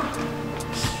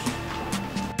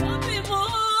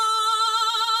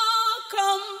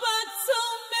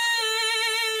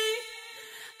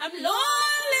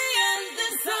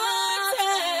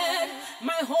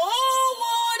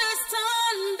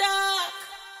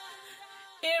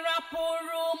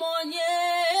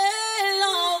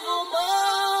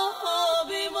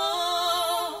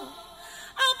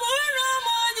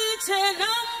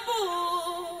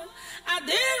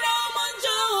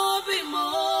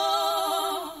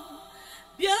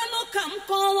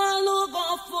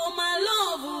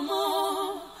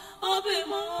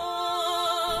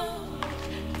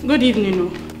 Good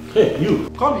evening. Hey, you,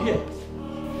 come here.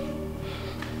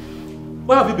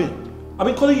 Where have you been? I've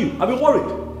been calling you. I've been worried.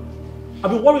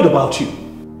 I've been worried about you.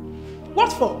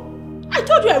 What for? I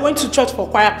told you I went to church for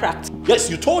choir practice. Yes,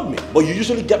 you told me, but you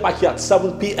usually get back here at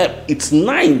 7 p.m. It's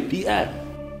 9 p.m.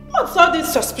 What's all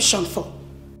this suspicion for?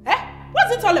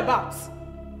 What's it all about?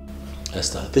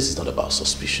 Esther, this is not about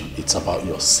suspicion. It's about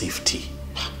your safety.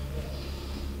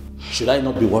 Should I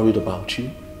not be worried about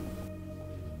you?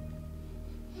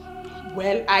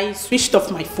 Well, I switched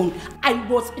off my phone. I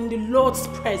was in the Lord's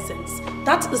presence.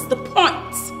 That is the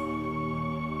point.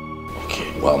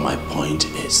 Okay, well, my point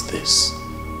is this.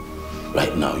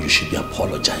 Right now, you should be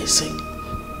apologizing.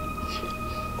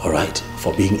 Alright?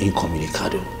 For being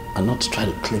incommunicado and not try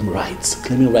to claim rights.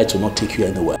 Claiming rights will not take you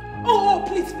anywhere. Oh,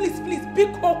 please,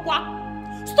 big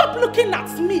Opa. Stop looking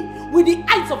at me with the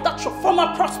eyes of that your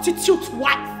former prostitute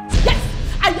wife. Yes,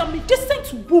 I am a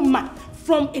decent woman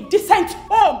from a decent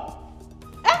home.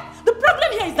 The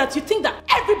problem here is that you think that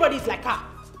everybody is like her.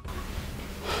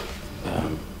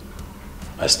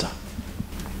 Esther,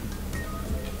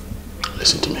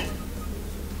 listen to me.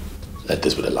 Let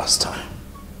this be the last time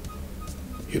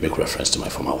you make reference to my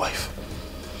former wife.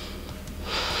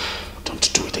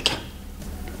 Don't do it again.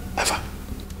 Ever.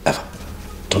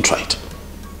 Don't try it.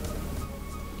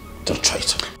 Don't try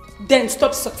it. Then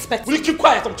stop suspecting. Will you keep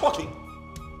quiet? I'm talking.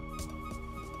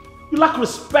 You lack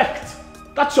respect.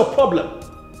 That's your problem.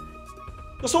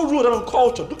 You're so rude and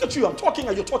uncultured. Look at you. I'm talking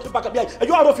and you're talking back at me. Are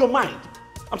you out of your mind?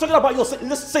 I'm talking about your sin.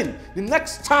 Listen, the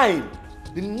next time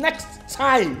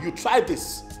you try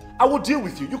this, I will deal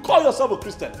with you. You call yourself a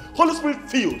Christian, Holy Spirit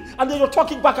filled, and then you're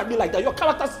talking back at me like that. Your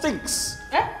character stinks.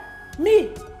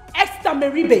 Me? Esther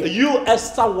Meribe. You,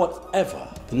 Esther, whatever.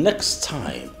 The next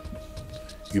time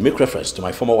you make reference to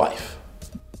my former wife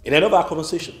in any of our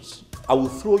conversations, I will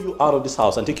throw you out of this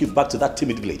house and take you back to that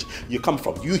timid village you come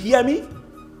from. You hear me?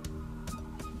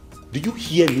 Do you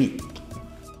hear me?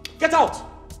 Get out!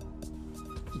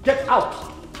 Get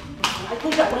out! I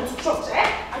told you I went to church,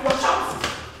 And you're shouting.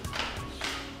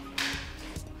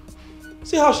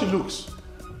 See how she looks.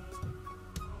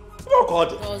 Oh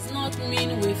God. Does not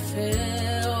mean we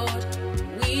failed.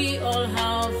 We all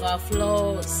have our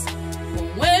flaws.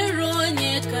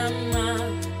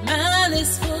 Man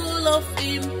is full of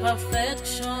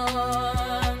imperfection.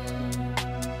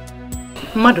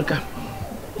 Maduka,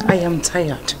 I am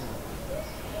tired.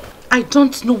 I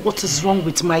don't know what is wrong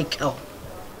with Micheal.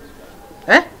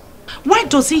 Why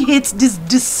does he hate this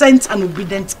decent and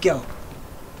obedient girl?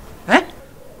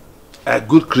 A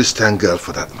good Christian girl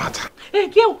for that matter. A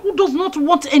girl who does not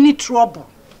want any trouble.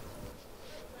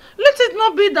 Let it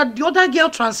not be that the other girl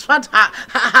transferred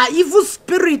her evil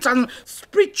spirit and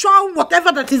spiritual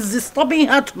whatever that is disturbing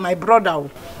her to my brother.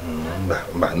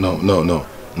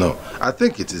 No. I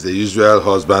think it is the usual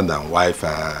husband and wife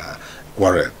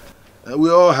quarrel. We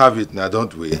all have it now,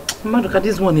 don't we? Maduka,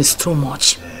 this one is too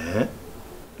much.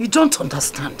 You don't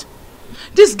understand.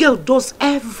 This girl does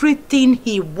everything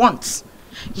he wants.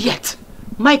 Yet,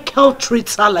 Micheal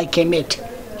treats her like a maid.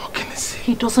 How can I say?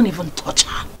 He doesn't even touch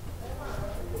her.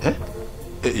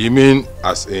 You mean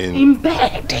as in... In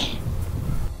bed.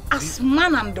 As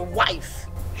man and the wife.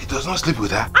 He does not sleep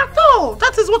with her? At all.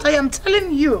 That is what I am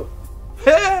telling you.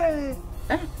 Hey!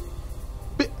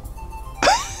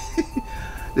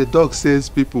 The dog says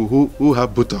people who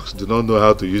have buttocks do not know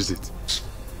how to use it.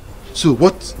 So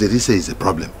what did he say is the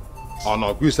problem?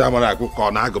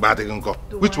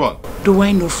 Which one? Do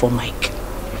I know for Mike?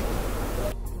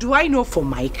 Do I know for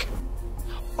Mike?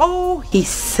 All he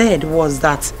said was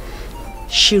that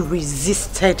she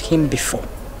resisted him before.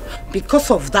 Because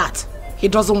of that, he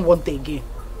doesn't want it again.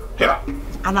 Yeah.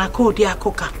 And I called the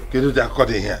Akoka. Can you call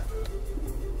it here?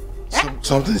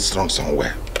 Something is wrong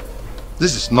somewhere.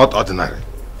 This is not ordinary.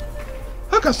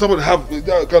 How can somebody have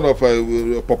that kind of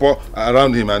pawpaw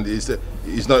around him and he's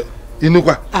not...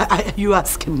 You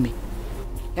asking me?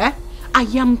 I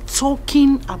am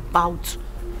talking about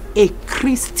a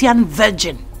Christian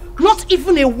virgin. Not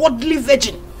even a worldly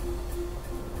virgin.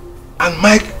 And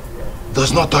Mike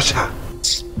does not touch her.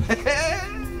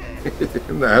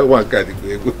 Nah, one kind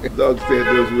of dog say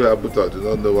those who have buttocks do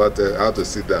not know how to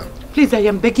sit down. Please, I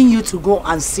am begging you to go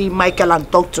and see Micheal and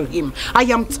talk to him. I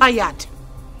am tired.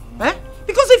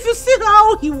 Because if you see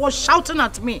how he was shouting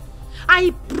at me,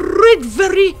 I prayed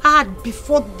very hard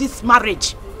before this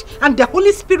marriage. And the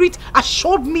Holy Spirit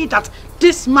assured me that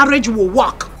this marriage will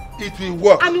work. It will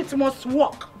work. And it must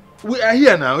work. We are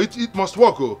here now. It must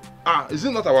work. Is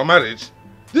it not our marriage?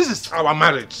 This is our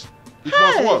marriage. It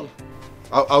must work.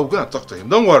 I'll go and talk to him.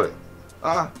 Don't worry.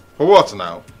 For what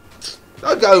now?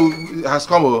 That guy has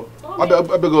come. I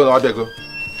better go.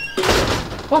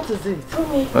 What is it?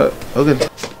 Okay.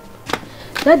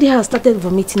 Daddy has started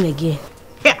vomiting again.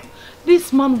 Yeah.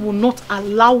 This man will not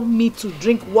allow me to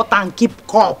drink water and keep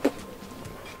cup.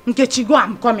 Nkechigo,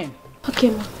 I'm coming. Okay,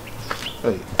 ma.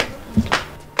 Hey.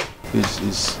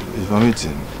 He's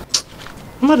vomiting.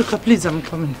 Maduka, please, I'm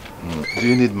coming. Do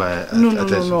you need my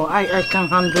attention? No. I can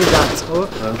handle that.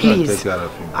 Please. Take care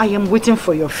of him. I am waiting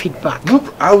for your feedback. No,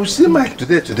 I will see Mike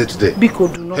today. Biko,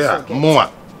 do not forget. More.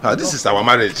 This is our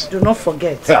marriage. Do not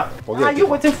forget. Forget. Are you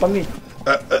waiting for me?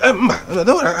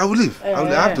 No, I will leave. I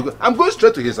have to go. I'm going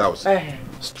straight to his house.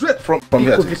 Straight from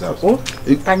here to his house. One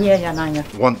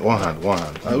hand.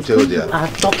 I will tell you there.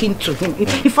 I'm talking to him.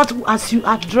 In fact, as you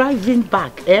are driving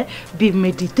back, be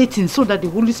meditating so that the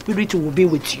Holy Spirit will be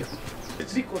with you.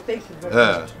 Biko, thank you very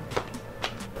much.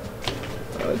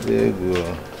 There you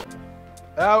go.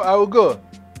 I will go.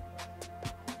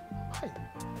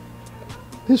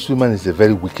 This woman is a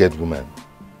very wicked woman.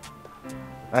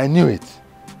 I knew it.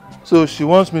 So she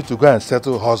wants me to go and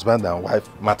settle husband and wife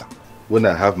matter when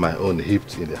I have my own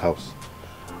heaped in the house.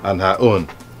 And her own,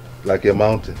 like a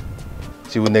mountain.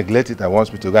 She will neglect it and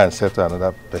wants me to go and settle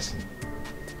another person.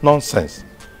 Nonsense.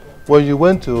 When you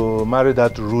went to marry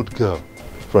that rude girl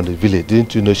from the village,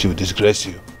 didn't you know she would disgrace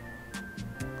you?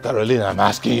 Caroline, I'm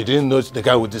asking you, didn't know the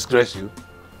guy would disgrace you?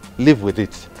 Live with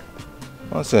it.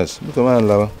 Nonsense. Look at my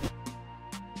lover.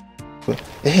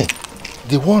 Hey,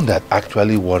 the one that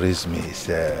actually worries me is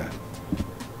that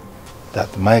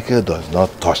Micheal does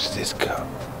not touch this girl.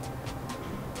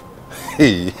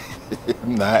 Hey,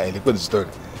 nah, look at the story.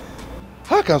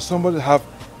 How can somebody have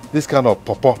this kind of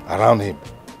pawpaw around him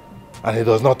and he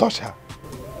does not touch her?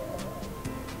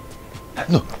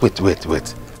 No,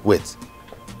 wait.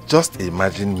 Just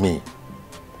imagine me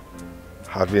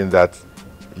having that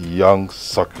young,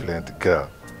 succulent girl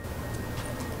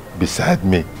beside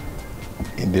me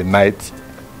in the night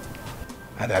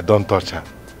and I don't touch her.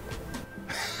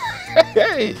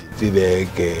 Hey,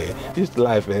 this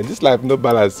life no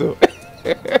balance. So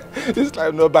this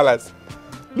life no balance.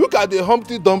 Look at the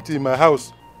Humpty Dumpty in my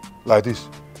house like this.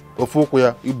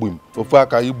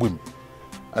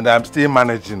 And I'm still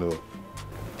managing.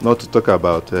 Not to talk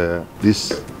about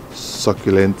this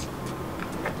succulent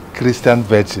Christian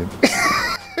virgin.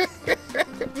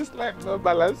 This life no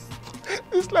balance.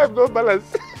 We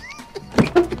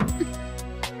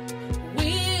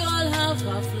all have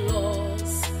our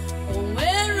flaws.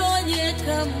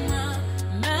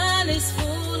 Man is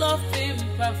full of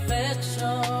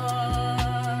imperfection.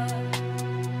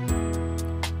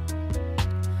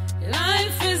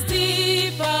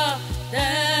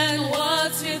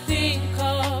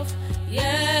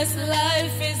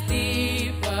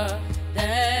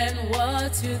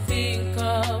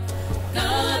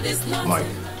 is not Mike.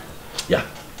 Yeah.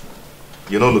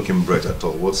 You're not looking bright at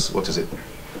all. What is it?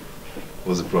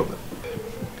 What's the problem?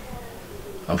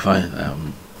 I'm fine.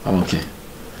 I'm okay.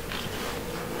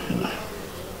 You know.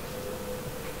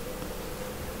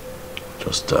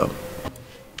 Just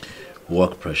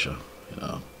work pressure, you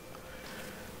know.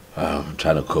 I'm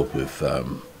trying to cope with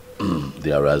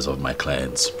the arise of my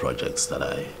clients' projects that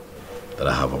I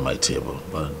have on my table,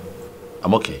 but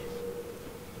I'm okay.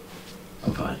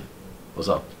 I'm fine. What's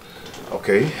up?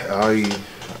 Okay,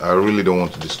 I really don't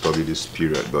want to disturb you this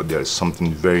period, but there is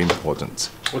something very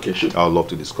important. Okay, sure. I'd love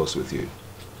to discuss with you.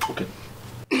 Okay.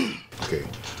 Okay.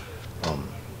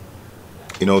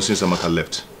 You know, since Emeka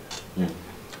left,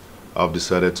 I've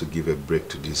decided to give a break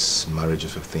to this marriage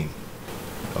of a thing.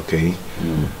 Okay?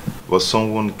 But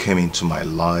someone came into my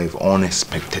life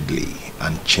unexpectedly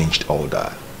and changed all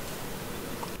that.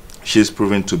 She's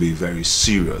proven to be very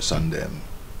serious and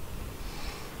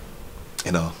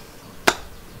you know,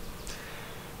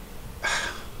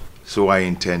 so I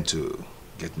intend to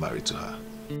get married to her.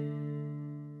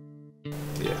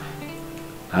 Yeah.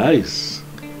 Nice.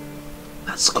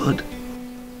 That's good.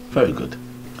 Very good.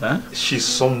 Huh? She's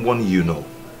someone you know.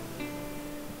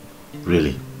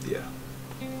 Really? Yeah.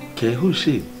 Okay, who's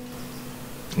she?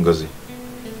 Ngozi.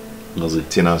 Ngozi.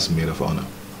 Tina's maid of honor.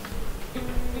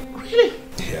 Really?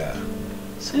 Yeah.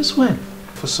 Since when?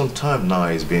 For some time now,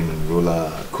 it's been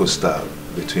roller coaster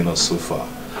between us so far.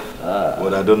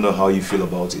 But I don't know how you feel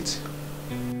about it.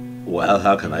 Well,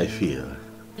 how can I feel?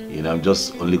 You know, I'm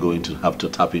just only going to have to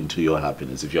tap into your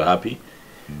happiness. If you're happy,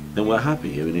 then we're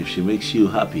happy. I mean, if she makes you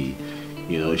happy,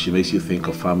 you know, she makes you think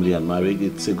of family and marriage,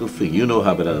 it's a good thing. You know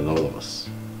her better than all of us,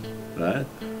 right?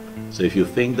 So if you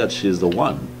think that she's the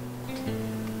one,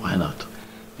 why not?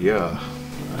 Yeah,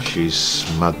 she's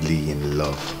madly in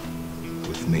love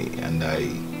with me, and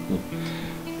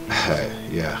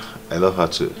yeah, I love her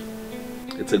too.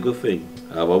 It's a good thing.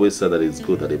 I've always said that it's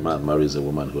good that a man marries a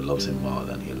woman who loves him more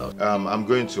than he loves. I'm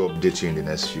going to update you in the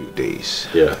next few days.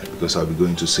 Yeah. Because I'll be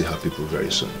going to see her people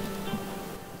very soon.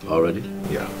 Already?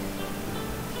 Yeah.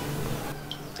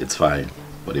 It's fine.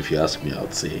 But if you ask me, I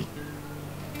would say,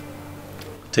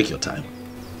 take your time.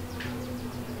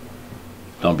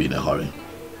 Don't be in a hurry.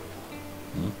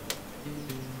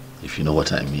 If you know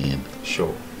what I mean.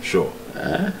 Sure, sure.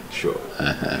 Sure.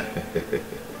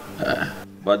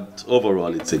 But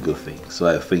overall, it's a good thing. So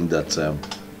I think that,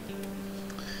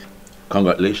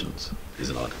 congratulations,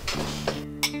 is it not?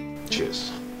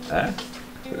 Cheers.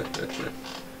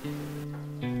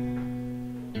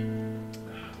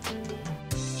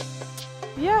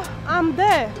 Yeah, I'm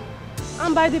there.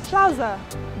 I'm by the plaza.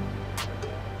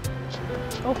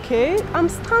 Okay, I'm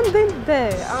standing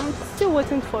there. I'm still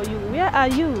waiting for you. Where are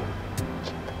you?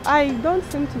 I don't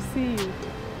seem to see you.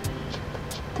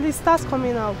 Please start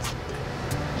coming out.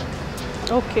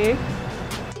 Okay.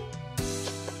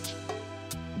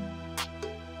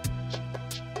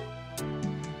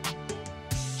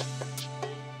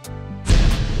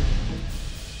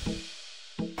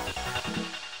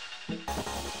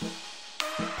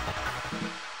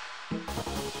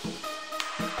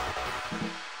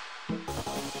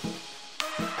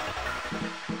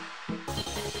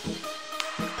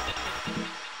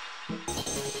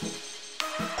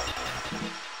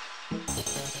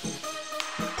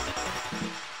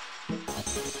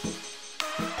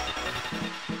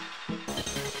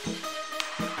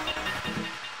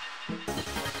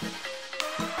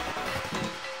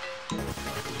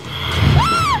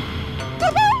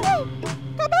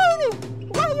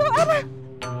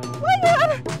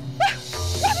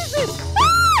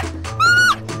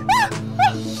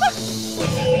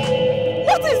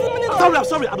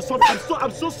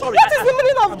 I'm so sorry. What is the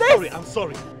meaning of this? I'm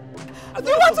sorry. Do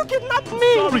you want to kidnap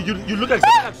me? Sorry, you look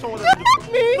exactly like someone else.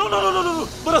 Kidnap me? No.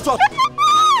 But that's all.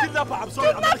 Kidnapper, I'm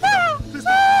sorry. Kidnapper!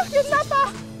 Kidnapper!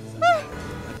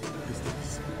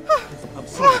 I'm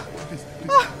sorry.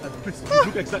 Please, you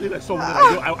look exactly like someone that I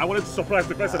know. I wanted to surprise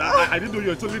the person. I didn't know you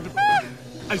were totally different.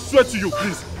 I swear to you,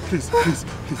 please.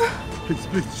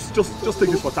 Just take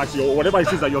this for taxi or whatever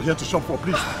it is that you're here to shop for.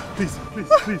 Please.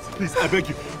 I beg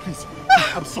you. Please.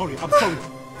 I'm sorry. I'm sorry.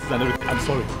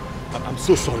 I'm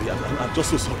so sorry. I'm just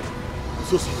so sorry. I'm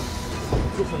so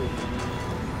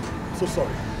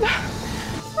sorry.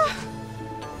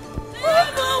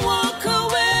 Never walk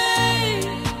away,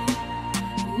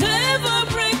 never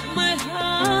break my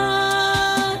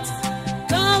heart.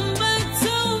 Come back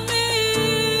to me,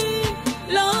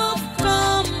 love,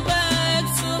 come back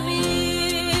to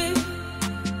me.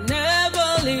 Never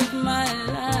leave my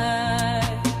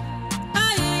life.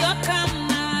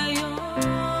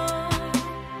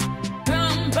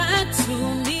 Come back to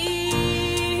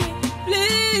me,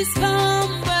 please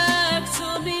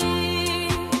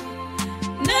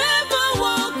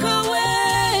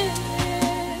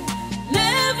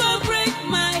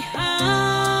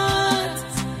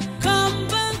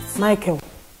Micheal,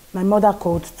 my mother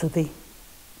called today.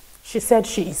 She said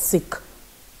she is sick.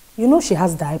 You know she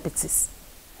has diabetes.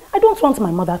 I don't want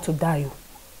my mother to die.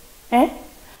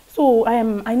 So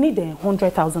I need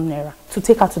 100,000 naira to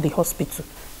take her to the hospital.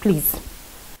 Please.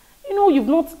 You know, you've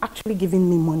not actually given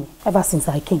me money ever since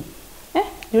I came.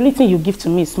 The only thing you give to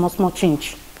me is small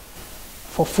change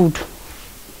for food.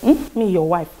 Me, your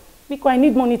wife. Because I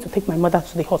need money to take my mother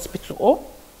to the hospital. Oh?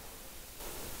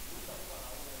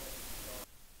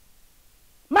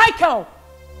 Micheal!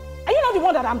 Are you not the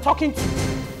one that I'm talking to?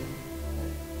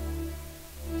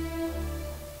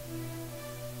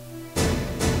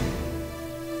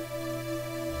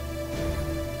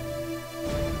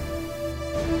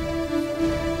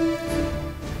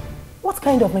 What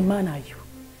kind of a man are you?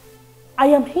 I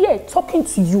am here talking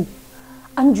to you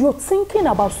and you're thinking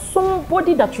about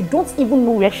somebody that you don't even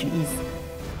know where she is.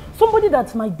 Somebody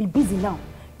that might be busy now,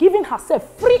 giving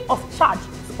herself free of charge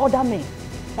to other men.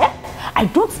 I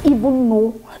don't even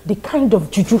know the kind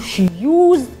of juju she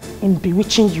used in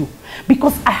bewitching you.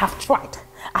 Because I have tried,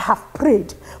 I have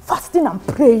prayed, fasting and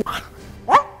praying.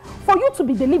 For you to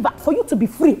be delivered, for you to be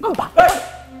free.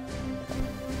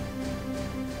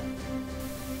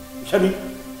 Shemi,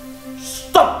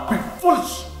 stop being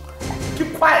foolish.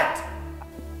 Keep quiet.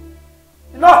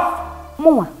 Enough.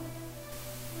 Mama,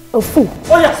 a fool.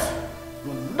 Oh yes,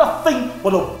 you're nothing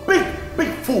but a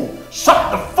big fool.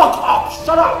 Shut the fuck up.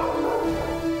 Shut up.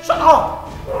 Shut up.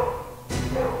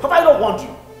 Have I not warned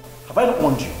you? Have I not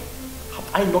warned you? Have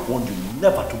I not warned you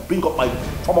never to bring up my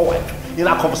former wife in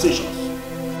our conversations?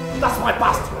 That's my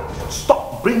past.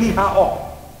 Stop bringing her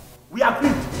up. We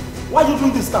agreed. Why are you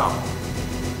doing this now?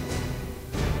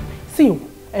 See you,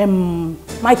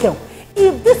 Micheal,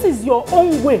 if this is your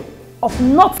own way of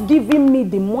not giving me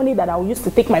the money that I will use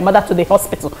to take my mother to the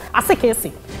hospital, I say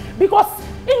Casey, because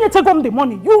if you take home the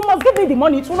money, you must give me the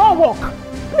money, it will not work.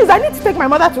 Please, I need to take my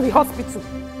mother to the hospital.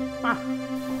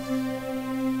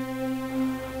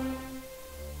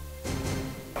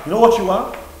 You know what you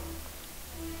are?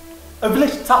 A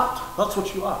village tout, that's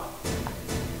what you are.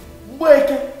 Wait.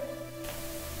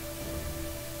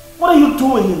 What are you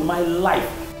doing in my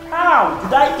life? How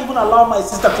did I even allow my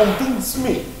sister to convince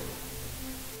me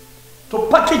to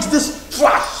package this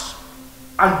trash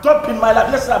and dump in my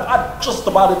life? Listen, I've had just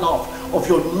about enough of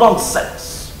your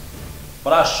nonsense.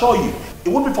 But I assure you, it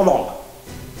won't be for long.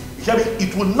 You hear me?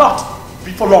 It will not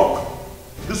be for long.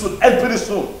 This will end pretty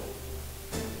soon.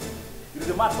 It is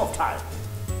a matter of time.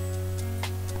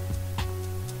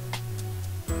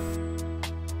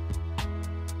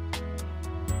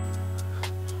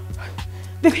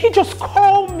 Did he just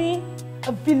call me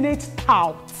a village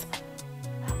tout?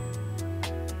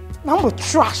 Now I'm a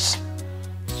trash.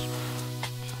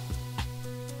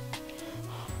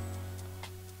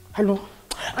 Hello,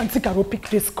 Auntie Caro, pick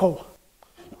this call.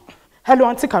 Hello,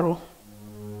 Auntie Caro.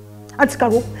 Auntie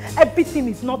Caro, everything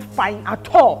is not fine at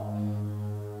all.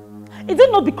 Is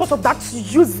it not because of that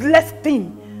useless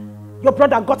thing your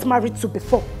brother got married to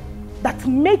before that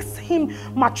makes him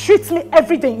maltreat me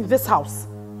every day in this house?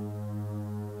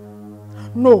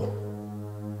 No.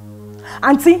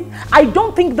 Auntie, I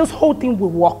don't think this whole thing will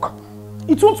work.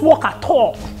 It won't work at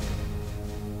all.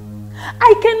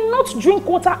 I cannot drink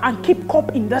water and keep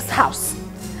cup in this house.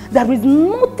 There is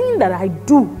nothing that I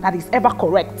do that is ever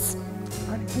correct.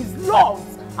 And his laws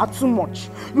are too much.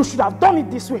 You should have done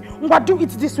it this way. Do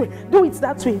it this way. Do it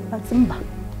that way. And Simba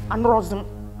and Rosim.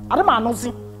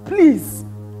 Adim, please.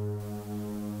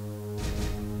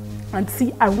 And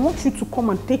see, I want you to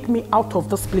come and take me out of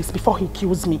this place before he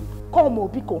kills me. Come,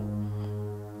 Obiko.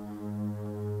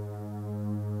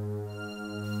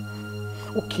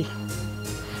 Okay.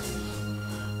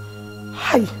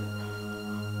 Hi.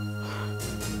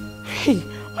 Hey,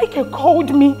 Micheal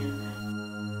called me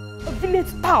a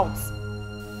village tout.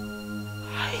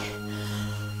 Hi.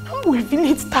 I'm a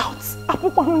village tout. I'm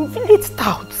a village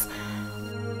tout.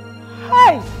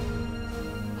 Hi.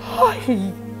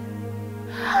 Hi.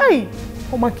 Hi!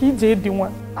 Oh, my kid, the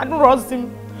one. I don't trust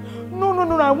him. No,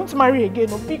 I want to marry again.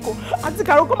 No, Pico. Auntie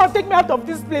Caro, come and take me out of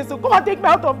this place. Come and take me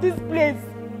out of this place.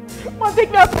 Come and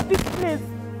take me out of this place.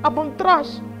 I'm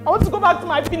trash. I want to go back to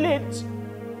my village.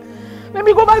 Let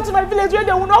me go back to my village where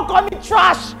they will not call me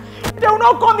trash. They will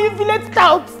not call me village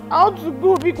tout. I want to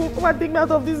go, Pico. Come and take me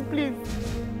out of this place.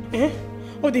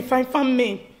 Oh, the fine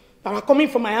men that are coming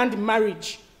for my hand in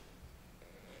marriage.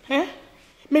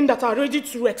 Men that are ready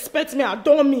to respect me,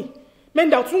 adore me. Men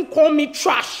that won't call me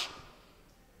trash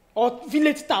or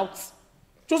village tout.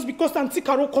 Just because Auntie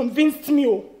Caro convinced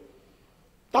me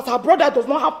that her brother does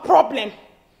not have problem.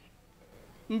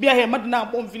 Mbia here, madina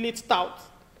born village tout.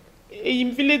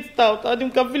 In village stout,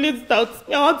 Adim can village stout.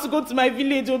 I want to go to my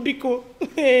village, Obiko.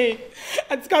 Hey,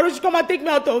 Auntie Carol should come and take me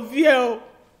out of here.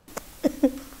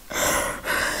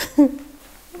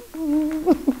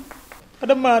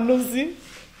 Adama, no see.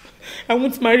 I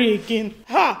won't marry again.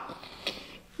 Ha!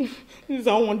 This is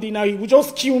how one day now he will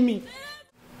just kill me.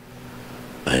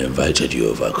 I invited you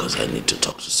over because I need to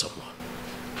talk to someone.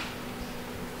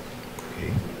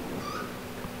 Okay.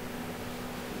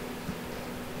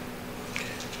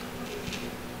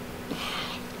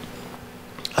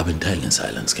 I've been dying in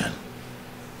silence, Ken.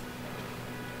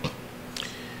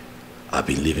 I've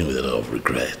been living with a lot of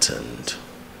regret and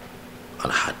a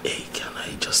heartache, and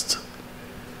I just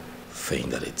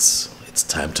think that it's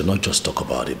time to not just talk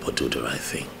about it, but do the right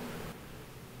thing.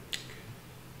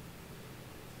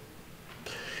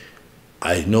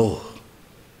 I know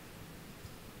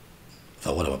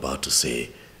that what I'm about to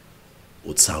say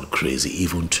would sound crazy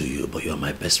even to you, but you're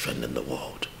my best friend in the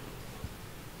world.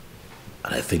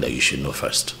 And I think that you should know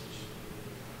first.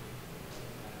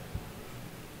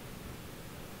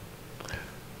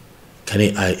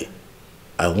 Kenny,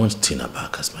 I want Tina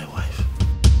back as my wife.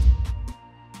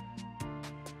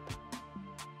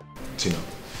 Tina?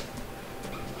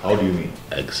 How do you mean?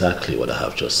 Exactly what I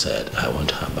have just said. I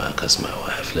want her back as my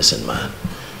wife. Listen, man.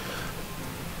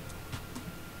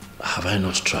 Have I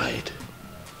not tried?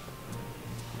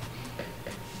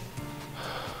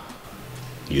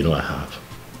 You know I have.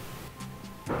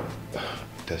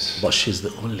 But she's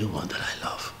the only one that I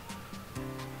love.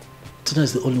 Tina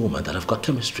is the only woman that I've got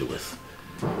chemistry with.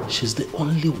 She's the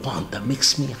only one that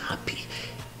makes me happy.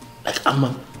 Like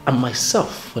I'm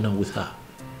myself when I'm with her.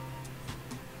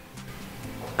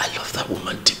 I love that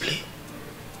woman deeply.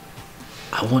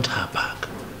 I want her back.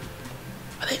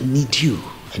 And I need you.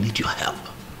 I need your help.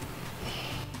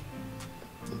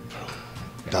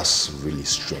 That's really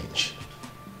strange.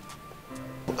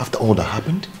 After all that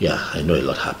happened? Yeah, I know a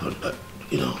lot happened, but,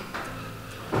 you know,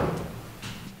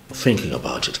 thinking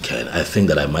about it, Ken, I think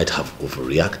that I might have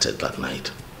overreacted that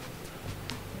night.